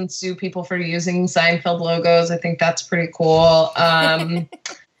he doesn't sue people for using Seinfeld logos. I think that's pretty cool. And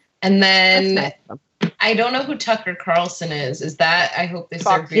then That's nice. I don't know who Tucker Carlson is. Is that, I hope they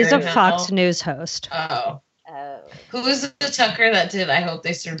serve beer He's a in hell? Fox News host. Oh. Who's the Tucker that did I hope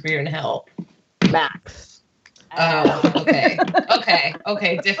they serve beer in hell? Max. Oh, okay.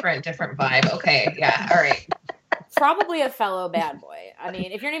 Different vibe. Okay, yeah, all right. Probably a fellow bad boy. I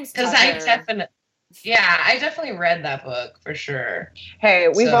mean, if your name's Because Tucker, I definitely read that book for sure. Hey,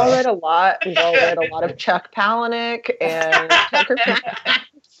 we've So- all read a lot. We've all read a lot of Chuck Palahniuk and Tucker.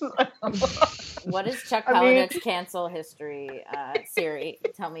 what is Chuck I mean- Palahniuk's cancel history? Siri,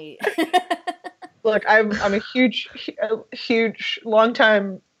 tell me. Look, I'm a huge,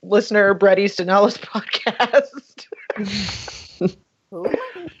 long-time listener of Bret Easton Ellis podcast. Who?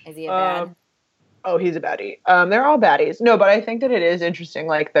 Is he a bad? Oh, he's a baddie. They're all baddies. No, but I think that it is interesting,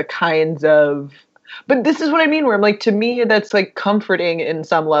 like the kinds of. But this is what I mean, where I'm like, to me, that's like comforting in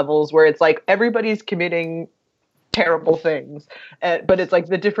some levels, where it's like everybody's committing terrible things, but it's like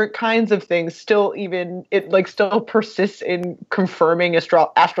the different kinds of things still still persists in confirming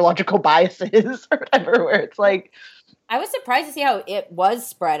astrological biases or whatever, where it's like. I was surprised to see how it was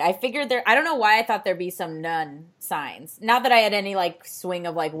spread. I figured I don't know why I thought there'd be some nun signs. Not that I had any like swing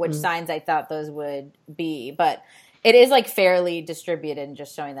of like which signs I thought those would be, but it is like fairly distributed and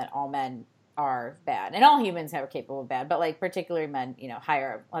just showing that all men are bad and all humans are capable of bad, but like particularly men,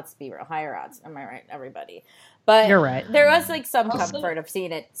 let's be real, higher odds. Am I right, everybody? But You're right. There was like some comfort of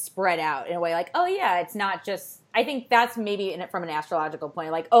seeing it spread out in a way like, oh yeah, it's not just, I think that's maybe in it from an astrological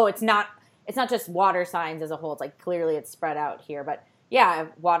point, like, oh, it's not just water signs as a whole. It's like clearly it's spread out here. But yeah,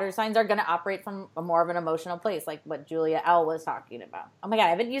 water signs are going to operate from a more of an emotional place, like what Julia L was talking about. Oh my God, I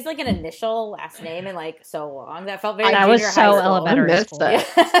haven't used like an initial last name in like so long. That felt very That was junior so high school. elementary I missed school.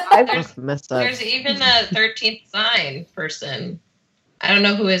 that. I've missed that. There's even a 13th sign person. I don't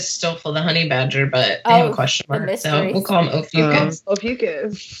know who is Stoffel the honey badger, but they have a question the mark, so mystery. we'll call him Ophiuchus.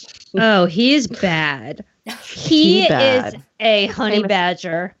 Ophiuchus. Oh, he's bad. He bad. is a honey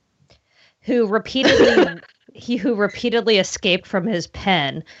badger who repeatedly escaped from his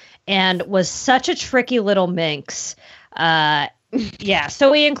pen and was such a tricky little minx. Yeah,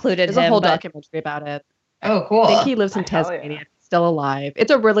 so we included There's him. a whole but- documentary about it. Oh, cool. I think he lives in Hell Tasmania. yeah. Still alive.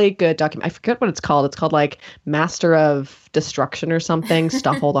 It's a really good document. I forget what it's called. It's called like Master of Destruction or something.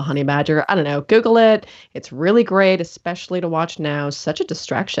 Stoffel the Honey Badger. I don't know. Google it. It's really great, especially to watch now. Such a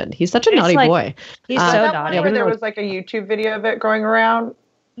distraction. He's such a It's naughty like- boy. He's Uh, so That one naughty. where there was like a YouTube video of it going around.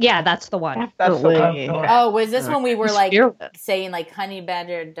 Yeah, that's the one. That's the Definitely. one. Oh, was this when we were He's like fearless. saying like honey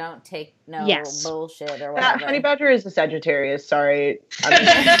badger don't take no Yes. bullshit or That whatever? honey badger is a Sagittarius. Sorry,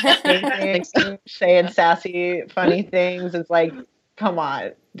 I'm saying sassy, funny things. It's like, come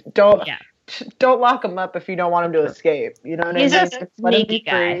on, don't lock him up if you don't want him to escape. You know what He's I a mean? Just let him be sneaky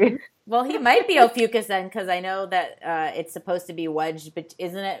guy. free. Well, he might be Ophiuchus then, because I know that it's supposed to be wedged, but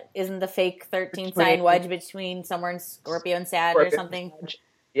isn't it? Isn't the fake 13 sign wedged between somewhere in Scorpio and Sag or Scorpio. something?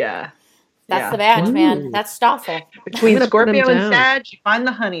 Yeah, That's yeah. the badge, man. Ooh. That's Stoffel. Between gonna put him Scorpio and down. Sag, you find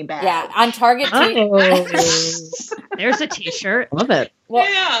the honey badge. Yeah, on Target. Oh, there's a T-shirt. Love it. Well,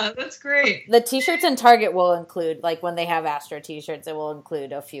 Yeah, that's great. the T-shirts in Target will include, like when they have Astro T-shirts, it will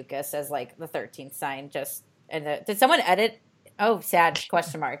include Ophiuchus as like the 13th sign. Just and did someone edit? Oh, Sag ?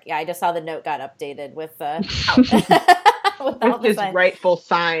 Yeah, I just saw the note got updated with with all With the his signs. rightful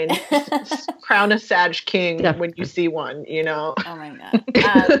sign, crown a Sag king Yeah. when you see one. You know. Oh my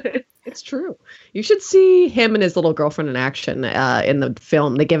God. It's true. You should see him and his little girlfriend in action in the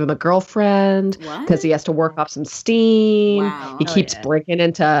film. They give him a girlfriend because he has to work off some steam. Wow. He Oh, keeps yeah. breaking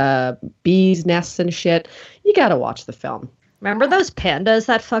into bees' nests and shit. You got to watch the film. Remember those pandas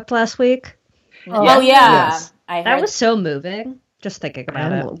that fucked last week? Oh yeah, Yes. I That heard. was so moving. Just thinking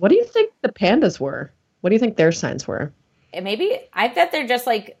about it. What do you think the pandas were? What do you think their signs were? Maybe I bet they're just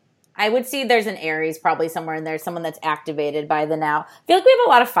like, I would see there's an Aries probably somewhere in there, someone that's activated by the now. I feel like we have a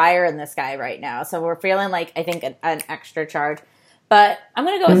lot of fire in the sky right now, so we're feeling like I think an extra charge. But I'm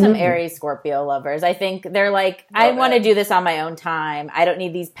gonna go with some Aries Scorpio lovers. I think they're like, I want to do this on my own time. I don't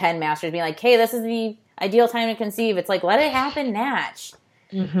need these pen masters being like, hey, this is the ideal time to conceive. It's like, let it happen, Natch.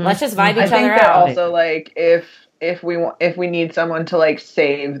 Let's just vibe I each think other they're out. also like if we need someone to like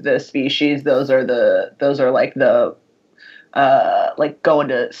save the species, those are like the like going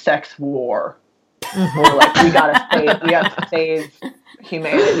to sex war. Or like we gotta save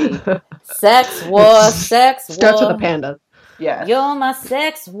humanity. Sex war, sex war. Starts with a panda. Yeah. You're my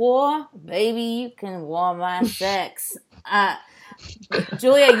sex war, baby. You can war my sex.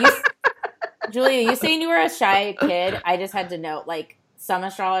 Julia, you saying you were a shy kid? I just had to note, like, some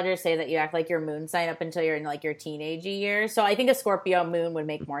astrologers say that you act like your moon sign up until you're in like your teenage years. So I think a Scorpio moon would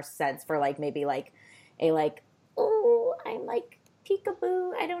make more sense for like maybe like a like, oh, I'm like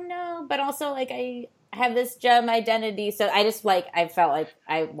peekaboo. I don't know, but also like I have this gem identity. So I just like I felt like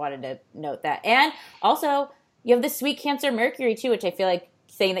I wanted to note that, and also you have the sweet Cancer Mercury too, which I feel like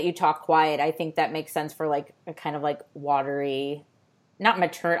saying that you talk quiet, I think that makes sense for like a kind of like watery, not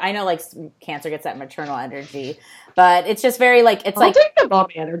maternal. I know like Cancer gets that maternal energy, but it's just very like it's I'll like take the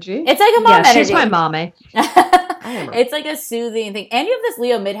mommy energy. it's like a mom Yeah, energy. she's my mommy. It's like a soothing thing, and you have this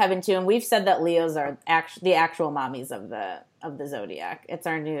Leo midheaven too. And we've said that Leos are the actual mommies of the zodiac. It's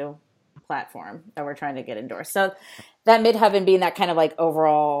our new platform that we're trying to get endorsed. So that midheaven being that kind of like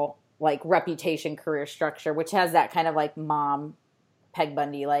overall like reputation, career structure, which has that kind of like mom Peg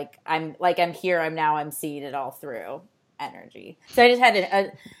Bundy, like I'm here, I'm seeing it all through energy. So I just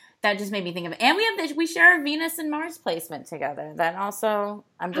had that just made me think of it. And we share a Venus and Mars placement together. Then also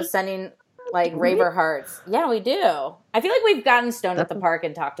I'm just sending like raver hearts. Yeah, we do. I feel like we've gotten stoned at the park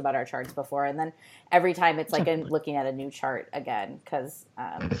and talked about our charts before, and then every time it's like I'm looking at a new chart again because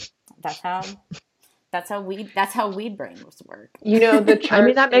that's how weed brains work. You know, the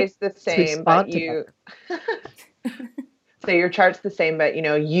chart that stays makes the same, but you. So your chart's the same, but you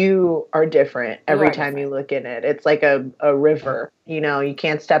know, you are different every time you look in it. It's like a river. You know, you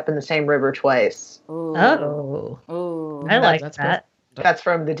can't step in the same river twice. Ooh. Oh, I like that. That's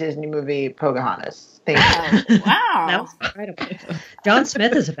from the Disney movie Pocahontas. Thank you. Wow. That was incredible. John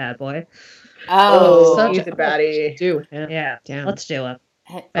Smith is a bad boy. Oh, he's a baddie. Do yeah. Damn. Let's do it.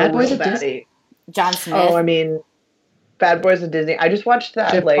 Bad Boys of baddie. Disney. John Smith. Oh, I mean, Bad Boys of Disney. I just watched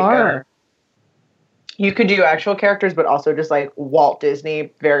that. Jafar. You could do actual characters, but also just like Walt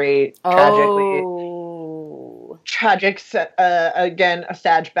Disney, very tragic. Again, a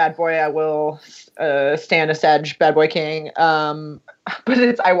Sag bad boy. I will stand a Sag bad boy king.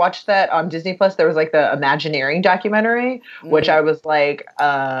 But I watched that on Disney Plus. There was like the Imagineering documentary, which I was like,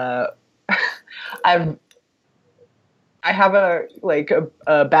 I have a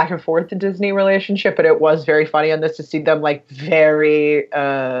back and forth to Disney relationship, but it was very funny on this to see them like very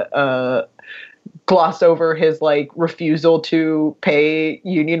gloss over his like refusal to pay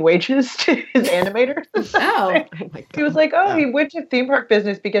union wages to his animators. Oh he was like, he went to theme park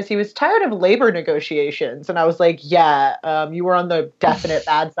business because he was tired of labor negotiations. And I was like, yeah, you were on the definite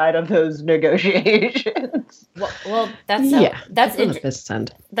bad side of those negotiations. Well, that's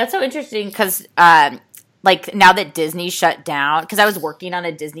so interesting because like now that Disney shut down, because I was working on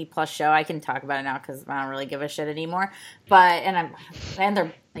a Disney Plus show, I can talk about it now because I don't really give a shit anymore. But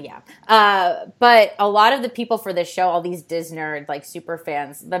but a lot of the people for this show, all these Disney like super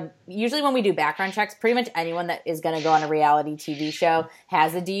fans, usually when we do background checks, pretty much anyone that is going to go on a reality TV show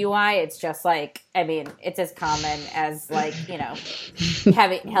has a DUI. It's just like, I mean, it's as common as like, you know,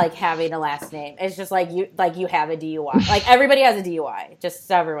 having a last name. It's just like you have a DUI. Like everybody has a DUI, just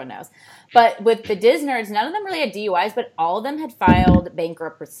so everyone knows. But with the Disnerds, none of them really had DUIs, but all of them had filed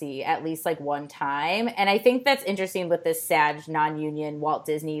bankruptcy at least like one time. And I think that's interesting with this Sag non-union Walt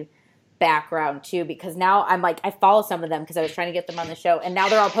Disney background too, because now I'm like, I follow some of them because I was trying to get them on the show. And now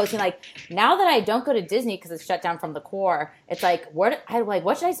they're all posting like, now that I don't go to Disney because it's shut down from the core, it's like, what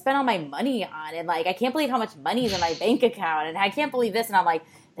should I spend all my money on? And like, I can't believe how much money is in my bank account. And I can't believe this. And I'm like,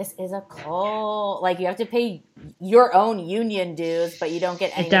 this is a cult. Like you have to pay your own union dues, but you don't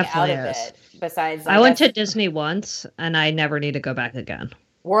get anything out of it. Besides, I went to Disney once, and I never need to go back again.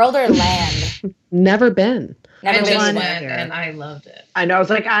 World or Land? Never been. I Never just been. went, and I loved it. I know. I was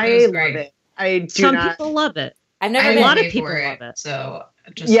like, I love it. I do Some not. people love it. I've never I been. A lot of pay people for love it. So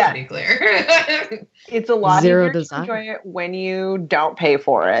just to be clear. It's a lot Zero easier desire. to enjoy it when you don't pay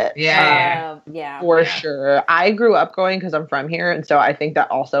for it. Yeah. For sure. I grew up going because I'm from here. And so I think that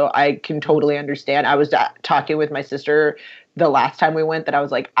also I can totally understand. I was talking with my sister the last time we went that I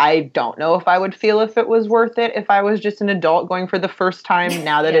was like, I don't know if I would feel if it was worth it if I was just an adult going for the first time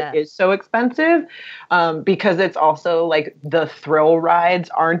now that it is so expensive. Because it's also like the thrill rides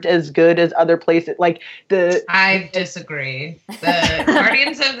aren't as good as other places. Like I disagree. The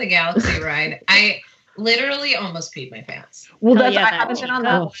Guardians of the Galaxy ride, I literally almost peed my pants. Well, I haven't been on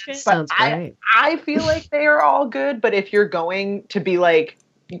that one, but sounds great. I feel like they are all good. But if you're going to be like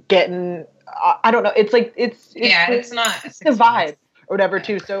getting, I don't know, it's like it's the vibe or whatever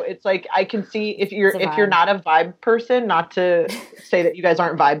too. So it's like I can see if you're not a vibe person, not to say that you guys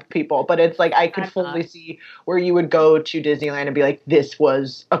aren't vibe people, but it's like I could fully see where you would go to Disneyland and be like, this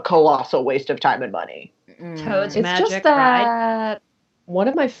was a colossal waste of time and money. Toad's It's Magic just Ride. that one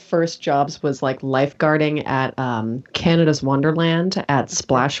of my first jobs was like lifeguarding at Canada's Wonderland at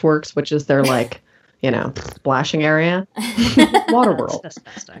Splashworks, which is their like, splashing area. Waterworld. That's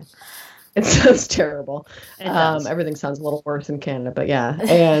disgusting. It sounds terrible. It does. Everything sounds a little worse in Canada, but yeah.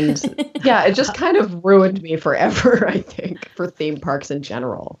 And yeah, it just kind of ruined me forever, I think, for theme parks in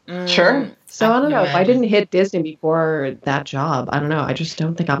general. Sure. So I don't know. If I didn't hit Disney before that job, I don't know. I just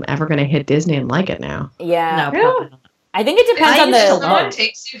don't think I'm ever going to hit Disney and like it now. Yeah. No, probably not. I think it depends on If the someone look.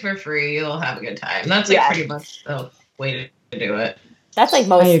 takes you for free, you'll have a good time. That's like pretty much the way to do it. That's like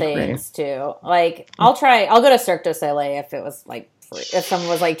most I agree. things too. Like I'll go to Cirque du Soleil if it was like free. If someone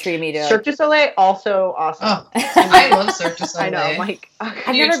was like treating me to Cirque du Soleil also awesome. Oh, I love Cirque du I Soleil. know. I'm like,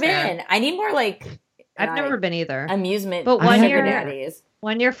 I've Huge never fan. been. I need more like I've never been either. amusement. But one sugar year- daddies.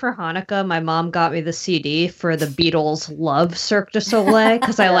 One year for Hanukkah, my mom got me the CD for the Beatles' Love Cirque du Soleil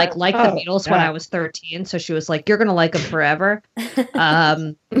because I liked the Beatles when yeah. I was 13. So she was like, "You're gonna like them forever."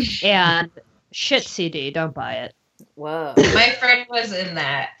 And shit CD, don't buy it. Whoa. My friend was in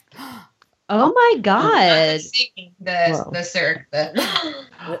that. Oh my Not god, singing Whoa. the Cirque.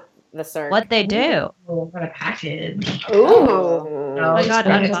 The Cirque. what they do? What a package. ooh. Oh my it's god,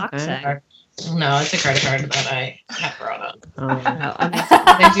 credit unboxing. card. No, it's a credit card that I have brought up. Oh. No, I'm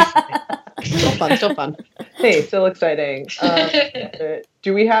Still fun. Hey, still exciting.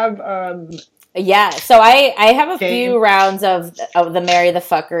 Do we have Yeah, so I have a Game. few rounds of the Marry the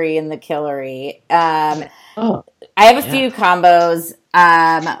Fuckery and the Killery. Oh. I have a few combos.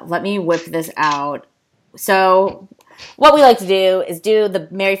 Let me whip this out. So what we like to do is do the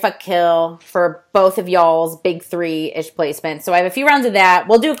Marry Fuck Kill for both of y'all's big 3-ish placements. So I have a few rounds of that.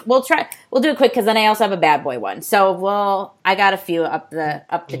 We'll do it quick because then I also have a bad boy one. So I got a few up the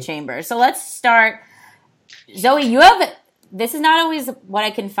chamber. So let's start. Zoe, this is not always what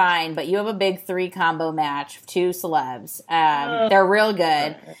I can find, but you have a big 3 combo match, 2 celebs. They're real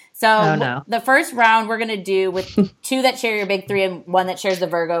good. So Oh, no. the first round we're going to do with 2 that share your big 3 and 1 that shares the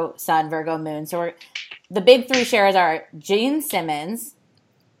Virgo Sun, Virgo Moon. So the big 3 shares are Gene Simmons,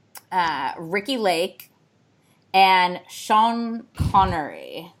 Ricky Lake, and Sean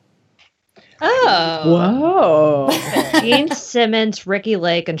Connery. Oh, Whoa. Gene Simmons, Ricky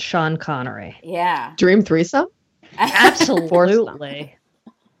Lake, and Sean Connery. Yeah. Dream threesome? Absolutely.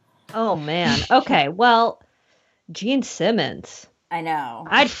 Oh man. Okay. Well, Gene Simmons. I know.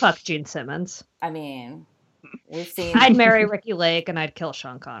 I'd fuck Gene Simmons. I mean, we've seen. I'd marry Ricky Lake and I'd kill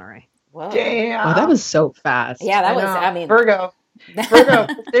Sean Connery. Whoa. damn? Oh, that was so fast. Yeah, that was. know. I mean, Virgo,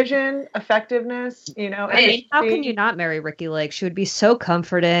 precision, effectiveness. I mean, how can you not marry Ricky Lake? She would be so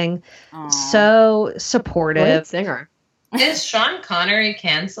comforting, Aw. so Great supportive. singer. Is Sean Connery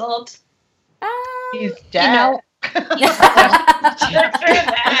canceled? He's dead.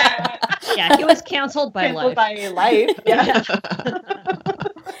 Yeah, he was canceled by Canceled life. by life. Yeah.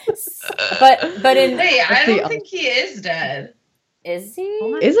 but in Wait, I the don't think he is dead. is he?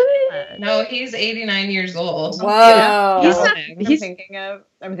 Isn't it? No, he's 89 years old. Whoa. He's No, not-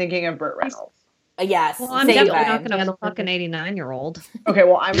 I'm thinking of Burt Reynolds. Yes. Well, I'm same definitely vibe. not going to fuck an 89-year-old. Okay,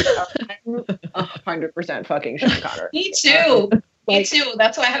 well, I'm 100% fucking Sean Connery. Me too. Me Like- too.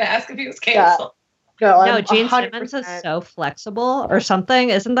 That's why I had to ask if he was canceled. No, No, I'm Gene 100%. Simmons is so flexible or something.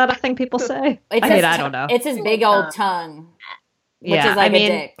 Isn't that a thing people say? It's I mean, his I don't know. It's his big old tongue, which Yeah, is like I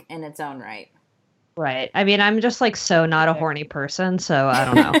mean, a dick in its own right. right. I mean, I'm just like so not a horny person, so I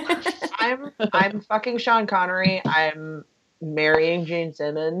don't know. I'm fucking Sean Connery. I'm marrying Gene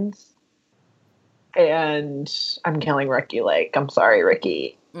Simmons. And I'm killing Ricky Lake. I'm sorry,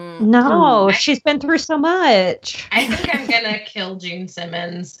 Ricky. No, she's been through so much. I think I'm gonna kill Gene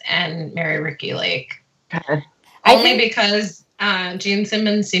Simmons and marry Ricky Lake. Okay. Only because Gene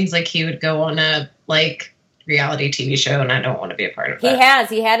Simmons seems like he would go on a reality TV show, and I don't want to be a part of that.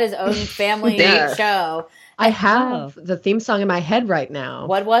 He had his own family Yeah. show. I have the theme song in my head right now.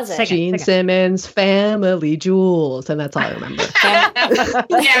 What was it? Sing it. Gene Simmons, Family Jewels, and that's all I remember. Yeah,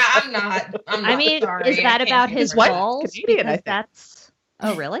 I'm not. I mean, sorry. is I that can't about be his a part of balls? Canadian, I Because think. that's.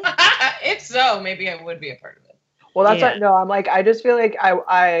 Oh, really? it. If so, maybe I would be a part of it. Well, that's Yeah. what, no, I'm like, I just feel like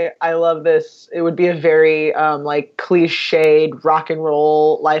I love this. It would be a very cliched rock and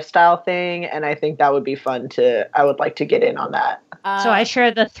roll lifestyle thing. And I think that would be fun I would like to get in on that. So I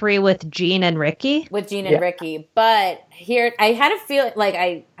share the 3 with Gene and Ricky. with Gene and Yeah. Ricky. But here, I had a feeling like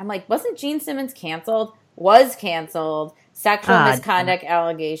I'm like, wasn't Gene Simmons canceled? Was canceled. Sexual Ah, misconduct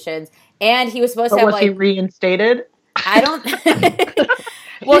allegations, and he was supposed But to have was he reinstated? I don't.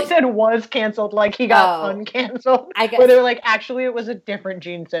 He said was canceled, like he got Oh. uncanceled. I guess- Where they're like, actually, it was a different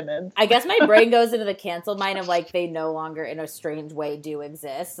Gene Simmons. I guess my brain goes into the canceled mind of like they no longer in a strange way do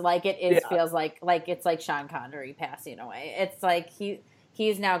exist. Like it is Yeah. feels like it's like Sean Connery passing away. It's like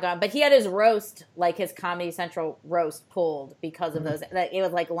he's now gone, but he had his roast, like his Comedy Central roast, pulled because of those. Like it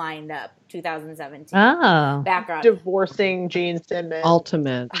was like lined up 2017 Oh. background Divorcing Gene Simmons.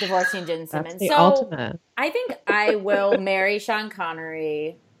 Ultimate. divorcing Gene That's Simmons. the So ultimate. I think I will marry Sean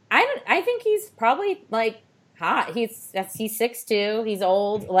Connery. I think he's probably like hot. He's 6'2". He's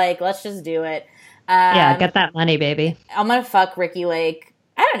old. Like let's just do it. Yeah, get that money, baby. I'm gonna fuck Ricky Lake.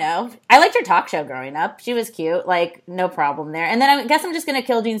 I don't know. I liked her talk show growing up. She was cute. Like, no problem there. And then I guess I'm just going to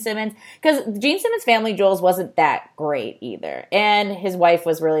kill Gene Simmons because Gene Simmons' family Jewels wasn't that great either. And his wife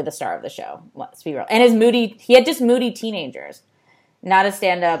was really the star of the show. Let's be real. And he had just moody teenagers. Not a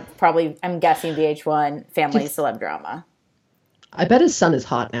stand-up, probably, I'm guessing, VH1 family celeb drama. I bet his son is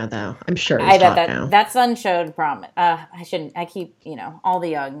hot now, though. I'm sure he's I bet hot now. that son showed promise. I keep, all the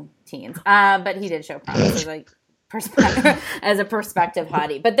young teens. But he did show promise as a perspective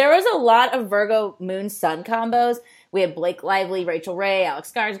hottie. But there was a lot of Virgo Moon Sun combos. We had Blake Lively, Rachel Ray,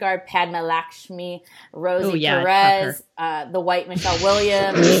 Alex Skarsgård, Padma Lakshmi, Rosie Perez, the White Michelle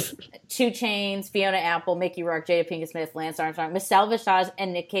Williams, 2 Chainz, Fiona Apple, Mickey Rourke, Jada Pinkett Smith, Lance Armstrong, Michelle Visage,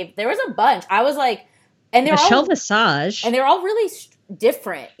 and Nick Cave. There was a bunch. I was like, and they're Michelle all Visage, and they're all really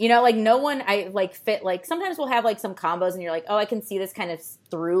different. Like no one fit. Like sometimes we'll have like some combos, and you're like, oh, I can see this kind of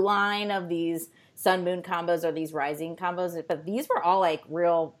through line of these sun moon combos or these rising combos, but these were all like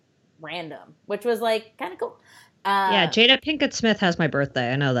real random, which was like kind of cool. Yeah, Jada Pinkett Smith has my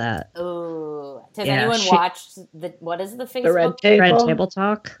birthday. I know that. Ooh, has anyone watched what is the Facebook? The Red Table. Red Table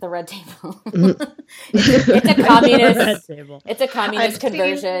Talk. The Red Table. It's a communist. Red Table. It's a communist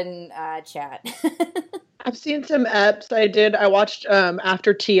conversion chat. I've seen some eps. I watched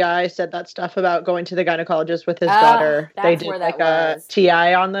after T.I. said that stuff about going to the gynecologist with his daughter. They did like a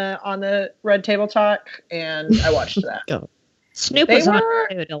T.I. on the Red Table Talk, and I watched that. Snoop was on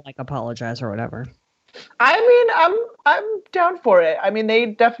to like apologize or whatever. I mean, I'm down for it. I mean, they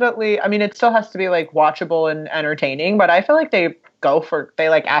definitely. I mean, it still has to be like watchable and entertaining, but I feel like they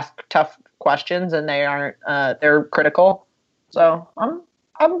like ask tough questions and they aren't. They're critical. So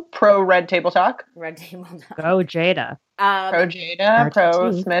I'm pro Red Table Talk. Red Table Talk. Go Jada. Pro Jada.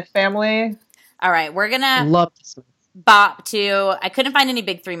 Pro Smith family. All right, we're gonna Love Smith. bop to. I couldn't find any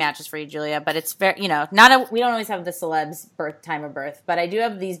big 3 matches for you, Julia, but it's very, we don't always have the celebs time of birth, but I do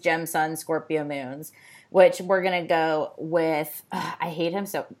have these Gem Sun Scorpio moons, which we're gonna go with. I hate him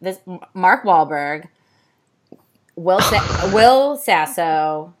so. This Mark Wahlberg, Will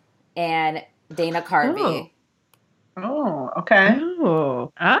Sasso, and Dana Carvey. Oh, okay. Oh,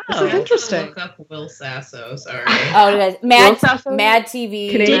 this is I interesting. look up Will Sasso. Sorry. Oh, you guys, Mad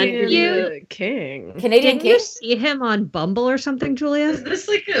TV, Canadian King. Canadian Did King. you see him on Bumble or something, Julia? Is this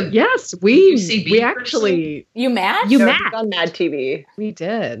like a Yes, UCB we actually You matched? You No, matched. he's on Mad TV. we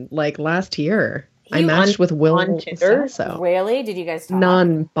did like last year. I You- matched with Will on Tinder? Sasso. Really? Did you guys talk?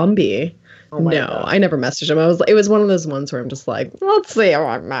 Non-Bumby. Oh my No, God. I never messaged him. It was one of those ones where I'm just like, let's see how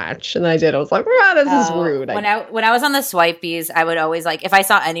I match. And I did. I was like, this is rude. When I was on the swipeys, I would always like if I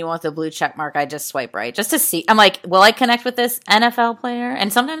saw anyone with a blue check mark, I'd just swipe right just to see. I'm like, will I connect with this NFL player?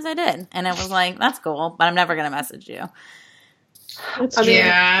 And sometimes I did, and it was like, that's cool, but I'm never gonna message you.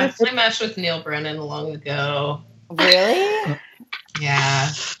 I matched with Neil Brennan long ago. Really? Yeah.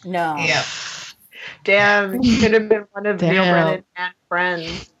 No. Yep. Damn, you could have been one of Neil Damn. Brennan and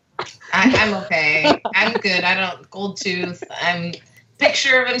friends. I'm okay. I'm good. I don't gold tooth. I'm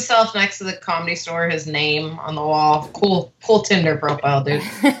picture of himself next to the Comedy Store. His name on the wall. Cool Tinder profile, dude.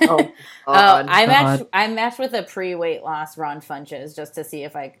 Oh, Oh, God. I matched with a pre-weight loss Ron Funches just to see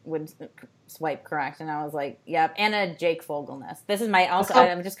if I would swipe correct, and I was like, yep. And a Jake Fogelness. This is my also.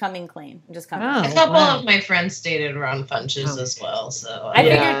 I'm just coming clean. I'm just coming. Oh. A couple of my friends dated Ron Funches as well. So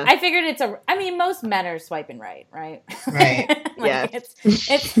I figured it's a. I mean, most men are swiping right? Right. Yeah. It's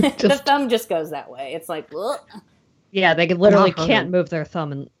the thumb just goes that way. It's like, ugh. Yeah, they literally Uh-huh. can't move their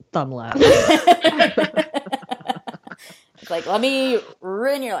thumb left. It's like, let me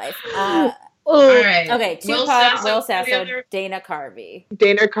ruin your life. all right. Okay, Tupac, Will Sasso, Dana Carvey.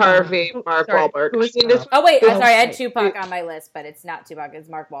 Dana Carvey, Mark sorry. Wahlberg. Who was This- Oh wait, I'm Oh, sorry. I had right. Tupac on my list, but it's not Tupac. It's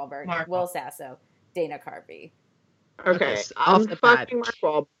Mark Wahlberg, Mark Will Sasso, Dana Carvey. Okay, so I'm off the bat. fucking Mark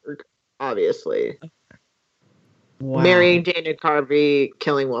Wahlberg, obviously. Wow. Marrying Dana Carvey,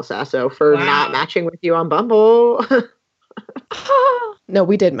 killing Will Sasso for Wow. not matching with you on Bumble. No,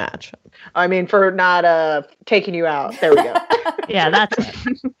 we did match. I mean, for not taking you out. There we go. Yeah, that's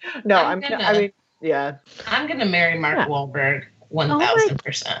it. No, I'm I mean, yeah. I'm gonna marry Mark Yeah. Wahlberg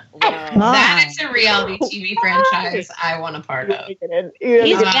 1000%. Wow. That is a reality TV franchise I want a part of.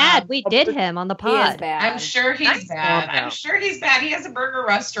 He's Wow. bad. We did him on the He is pod. bad. I'm sure he's bad. I'm sure he's bad. He has a burger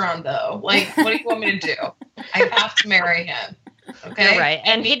restaurant though. Like, what do you want me to do? I have to marry him. Okay. You're right,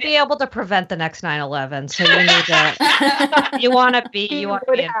 and he'd be able to prevent the next 9/11. So you need to. You want to be in would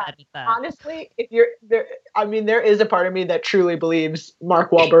bed have. with that. Honestly, if you're there, I mean, there is a part of me that truly believes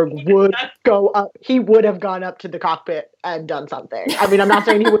Mark Wahlberg would go up. He would have gone up to the cockpit and done something. I mean, I'm not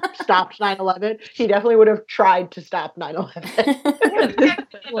saying he would have stopped 9/11. He definitely would have tried to stop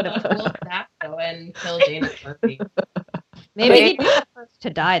 9/11. Would have pulled that though and kill Dana Carvey. Maybe he'd be the first to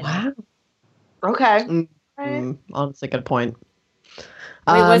die. Though. Wow. Okay. Honestly, good point. Wait,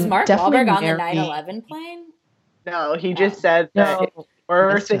 was Mark definitely Wahlberg on the marry- 9/11 plane? No, he just said that No,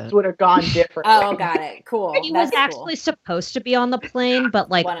 or missed things it. would have gone differently. Oh, got it. Cool. He was That's actually supposed to be on the plane,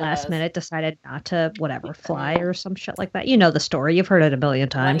 but like One of last those. minute decided not to, fly or some shit like that. You know the story. You've heard it a million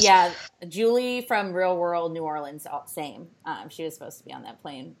cool. times. Yeah, Julie from Real World New Orleans, same. She was supposed to be on that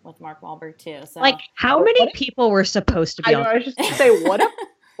plane with Mark Wahlberg too. So Like, how many people were supposed to I be know. on? I was just gonna say,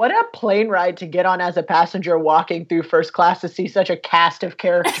 what a plane ride to get on as a passenger walking through first class to see such a cast of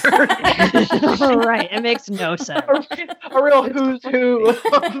characters. Right. It makes no sense. a real who's who.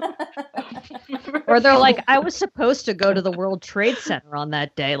 Or they're like, I was supposed to go to the World Trade Center on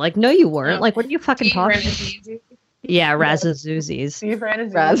that day. Like, no, you weren't. Like, what are you fucking talking about? Yeah, Razazuzis. Steve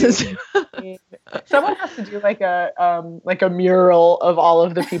Rannazzisi. Razz- Someone has to do like a mural of all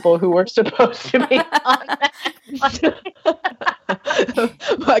of the people who were supposed to be on that.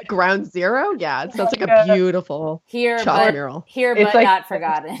 What, Ground Zero? Yeah, it sounds like Yeah. a beautiful here, chalk but mural. here, It's but like- not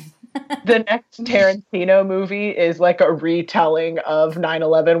forgotten. The next Tarantino movie is like a retelling of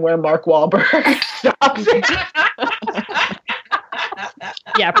 9/11 where Mark Wahlberg stops it.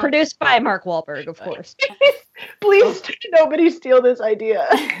 Yeah, produced by Mark Wahlberg, of course. Please, nobody steal this idea.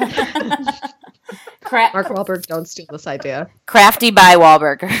 Mark Wahlberg, don't steal this idea. Crafty by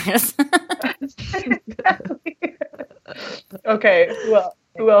Wahlburgers. Okay,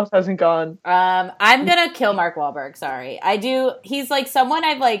 who else hasn't gone? I'm gonna kill Mark Wahlberg. Sorry, I do. He's like someone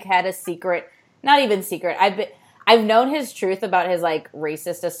I've like had a secret, not even secret. I've known his truth about his like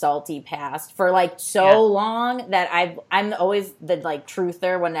racist, assaulty past for like so long that I'm always the like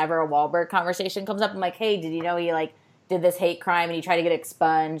truther whenever a Wahlberg conversation comes up. I'm like, hey, did you know he like did this hate crime and he tried to get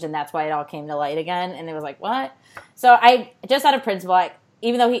expunged and that's why it all came to light again? And it was like, what? So I just out of principle, like,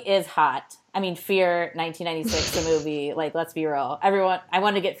 even though he is hot. I mean, Fear, 1996, the movie. Like, let's be real. Everyone, I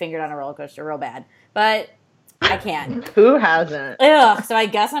wanted to get fingered on a roller coaster real bad, but I can't. Who hasn't? Ugh. So I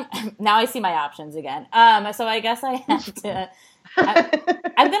guess now I see my options again. So I guess I have to.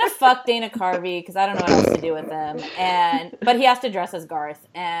 I'm gonna fuck Dana Carvey because I don't know what else to do with him, but he has to dress as Garth,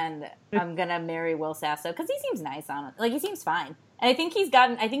 and I'm gonna marry Will Sasso because he seems nice on it. Like he seems fine, and I think he's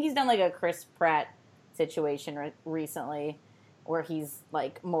done like a Chris Pratt situation recently. Where he's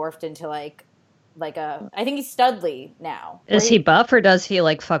like morphed into like I think he's Studley now. Is he buff or does he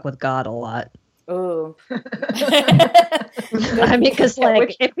like fuck with God a lot? Ooh. I mean, because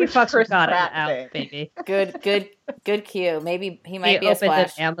like if he which fucks Chris with God, Pratt I'm thing? out, baby. Good cue. Maybe he He might be a opened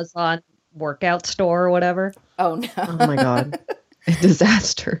Splash. an Amazon workout store or whatever. Oh no. Oh my god. A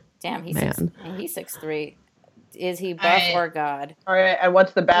disaster. Damn, he's Man. he's 6'3". Is he buff or God? All right, and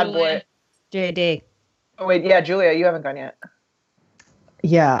what's the bad boy? JD. Oh wait, yeah, Julia, you haven't gone yet.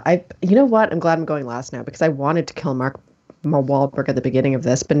 Yeah, you know what? I'm glad I'm going last now because I wanted to kill Mark Wahlberg at the beginning of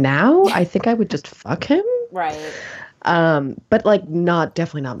this, but now I think I would just fuck him. Right. But like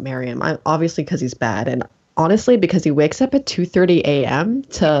definitely not marry him. Obviously because he's bad, and honestly because he wakes up at 2:30 a.m.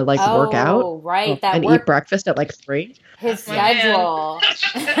 to like work out. Oh, right. That and work, eat breakfast at like 3. his My man. schedule.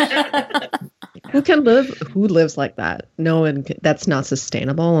 Who lives like that? No one. That's not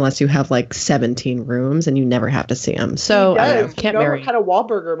sustainable unless you have like 17 rooms and you never have to see him. So I don't know, can't marry. What kind of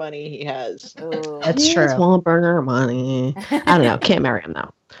Wahlburger money he has? Ooh. That's He true. has Wahlburger money. I don't know. Can't marry him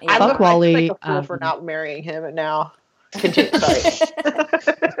though. Yeah. Fuck Wally. I feel like a fool for not marrying him. And now, continue. Sorry.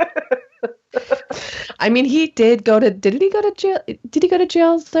 I mean, he did go to. Did he go to jail? Did he go to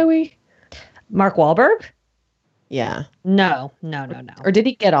jail, Zoe? Mark Wahlberg? Yeah. No. Or did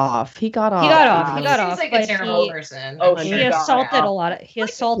he get off? He got off. He got off. He He got seems off. like but a terrible he, person. Oh, I'm he sure. he got assaulted out. a lot of. He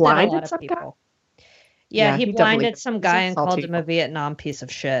assaulted a blinded lot of some guy? people. Yeah, he he blinded definitely- some guy and assaulted called him a people. Vietnam piece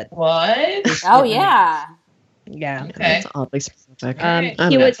of shit. What? Oh yeah. Yeah. Okay. That's oddly specific. Um, Alright. I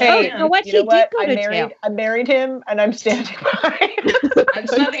he don't was. know. Oh, Hey, you know what? You He know what? did go to jail. I married him, and I'm standing by.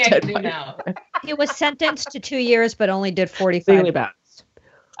 There's nothing I can do now. He was sentenced to 2 years, but only did 45. Legally bound.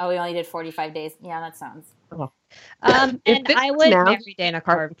 Oh, we only did 45 days. Yeah, that sounds. And If this I is would now- marry Dana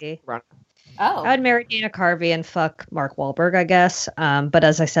Carvey. Oh. I would marry Dana Carvey and fuck Mark Wahlberg, I guess. But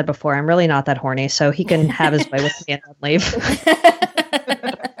as I said before, I'm really not that horny, so he can have his way with me and then leave.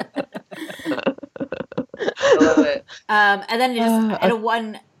 I love it. And then just and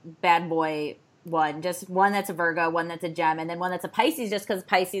one bad boy one, just one that's a Virgo, one that's a Gem, and then one that's a Pisces, just because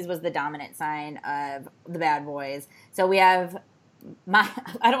Pisces was the dominant sign of the bad boys. So we have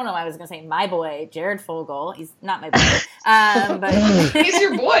I don't know why I was going to say my boy, Jared Fogle. He's not my boy. But He's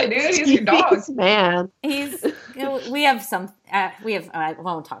your boy, dude. He's your dog. Man. we have some, I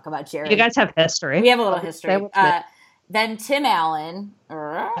won't talk about Jared. You guys have history. We have a little history. what's next. Then Tim Allen.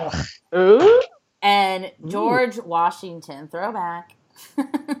 Ooh. And George Washington, throwback.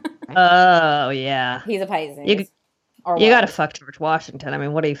 Oh, yeah. He's a Pisces. You gotta fuck George Washington. I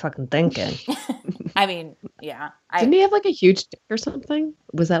mean, what are you fucking thinking? I mean, yeah. Didn't he have like a huge dick or something?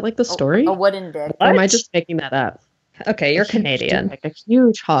 Was that like the story? A wooden dick. Or am I just making that up? Okay, you're Canadian. Like a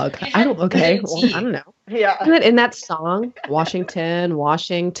huge hug. I don't. Okay, well, I don't know. Yeah. In that song, Washington.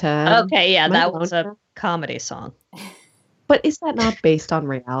 Okay, yeah, Am I that alone was a here? comedy song. But is that not based on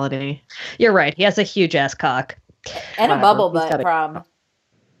reality? You're right. He has a huge ass cock. And a Whatever, bubble he's butt gotta- prom.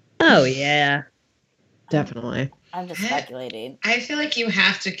 Oh yeah. Definitely. I'm just speculating. I feel like you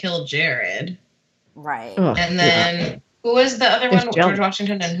have to kill Jared. Right. Ugh, And then who was the other one? It's George Jill.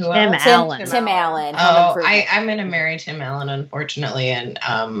 Washington and who Tim else? Allen. Tim Allen. Home Oh, Improvement. I'm gonna marry Tim Allen, unfortunately, and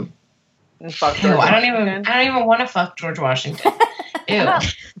And fuck ew, George I don't Washington. even want to fuck George Washington. Ew,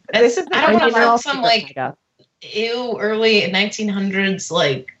 This is I don't want to They're all fuck some super like mega. early 1900s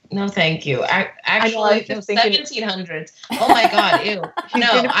like. No, thank you. I Actually, was the just thinking- 1700s. Oh my god, ew. He's No,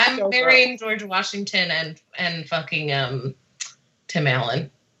 gonna be I'm so marrying George Washington and fucking Tim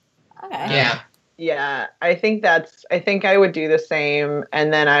Allen. Okay. Yeah. Yeah, I think I would do the same,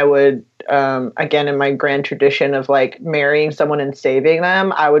 and then I would again in my grand tradition of like marrying someone and saving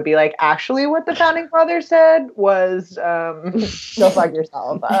them, I would be like, actually what the founding fathers said was go fuck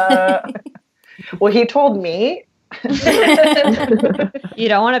yourself. Well, he told me. You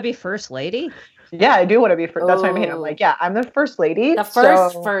don't want to be first lady? Yeah, I do want to be first. That's what I mean. I'm Ooh. like, yeah, I'm the first lady. The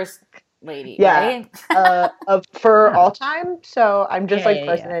so, first lady, Yeah. right? for all time. So I'm just Yeah, like yeah,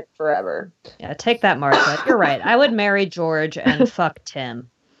 president forever. Yeah, take that, Martha. You're right. I would marry George and fuck Tim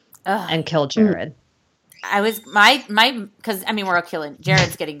Ugh. and kill Jared. I was my because I mean we're all killing.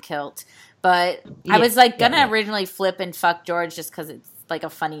 Jared's getting killed, but I Yeah, was like yeah, gonna yeah. originally flip and fuck George just because it's like a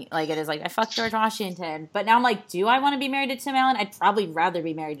funny like it is like I fucked George Washington, but now I'm like, do I want to be married to Tim Allen? I'd probably rather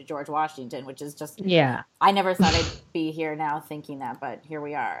be married to George Washington, which is just Yeah. I never thought I'd be here now thinking that, but here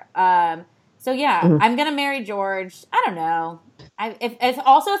we are. So yeah, I'm gonna marry George. I don't know.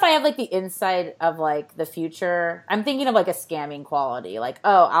 If I have like the insight of like the future, I'm thinking of like a scamming quality. Like,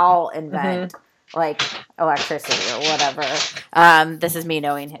 oh, I'll invent like electricity or whatever. This is me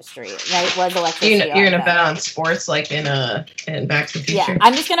knowing history. Right? Was electricity? You're gonna okay. bet on sports like in Back to the Future. Yeah,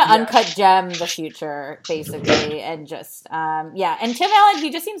 I'm just gonna uncut gem the future basically, and just yeah. And Tim Allen, he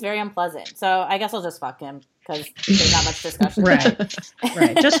just seems very unpleasant. So I guess I'll just fuck him because there's not much discussion. Right.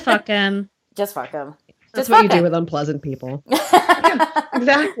 Right. Just fuck him. Just fuck him. That's Just what you fuck do him. with unpleasant people.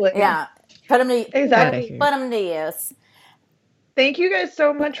 Exactly. Yeah. Put him to Exactly. put him to use. Thank you guys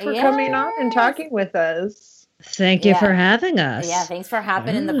so much for coming on and talking with us. Thank you Yeah. for having us. Yeah, thanks for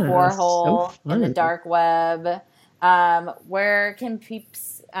hopping in the Yeah, core so hole in the fun. dark web. Where can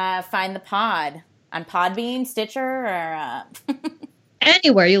peeps find the pod? On Podbean, Stitcher, or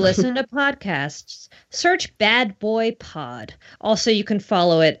Anywhere you listen to podcasts, search Bad Boy Pod. Also, you can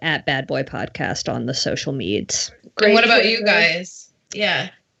follow it at Bad Boy Podcast on the social medias. And what about choices. you guys? Yeah.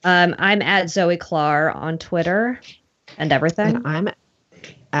 I'm at Zoe Clar on Twitter and everything. And I'm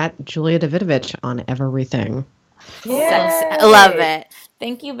at Julia Davidovich on everything. Yay. love it.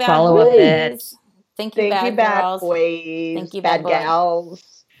 Thank you, bad Follow boys. up it. Thank you, Thank bad you, bad girls. boys. Thank you, bad bad boys. gals.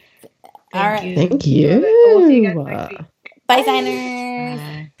 All right, Thank you. We'll see you guys next week. bye,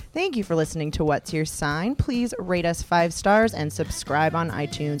 signers. Thank you for listening to What's Your Sign. Please rate us 5 stars and subscribe on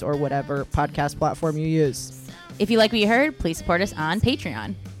iTunes or whatever podcast platform you use. If you like what you heard, please support us on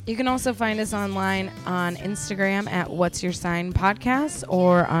Patreon. You can also find us online on Instagram at What's Your Sign Podcast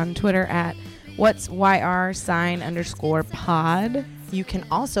or on Twitter at What's YR sign _ pod. You can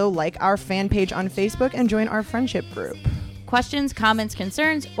also like our fan page on Facebook and join our friendship group. Questions, comments,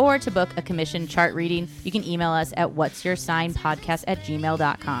 concerns, or to book a commissioned chart reading, you can email us at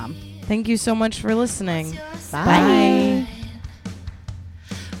what'syoursignpodcast@gmail.com. Thank you so much for listening. Bye.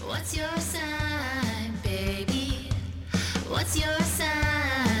 What's your sign, baby? What's your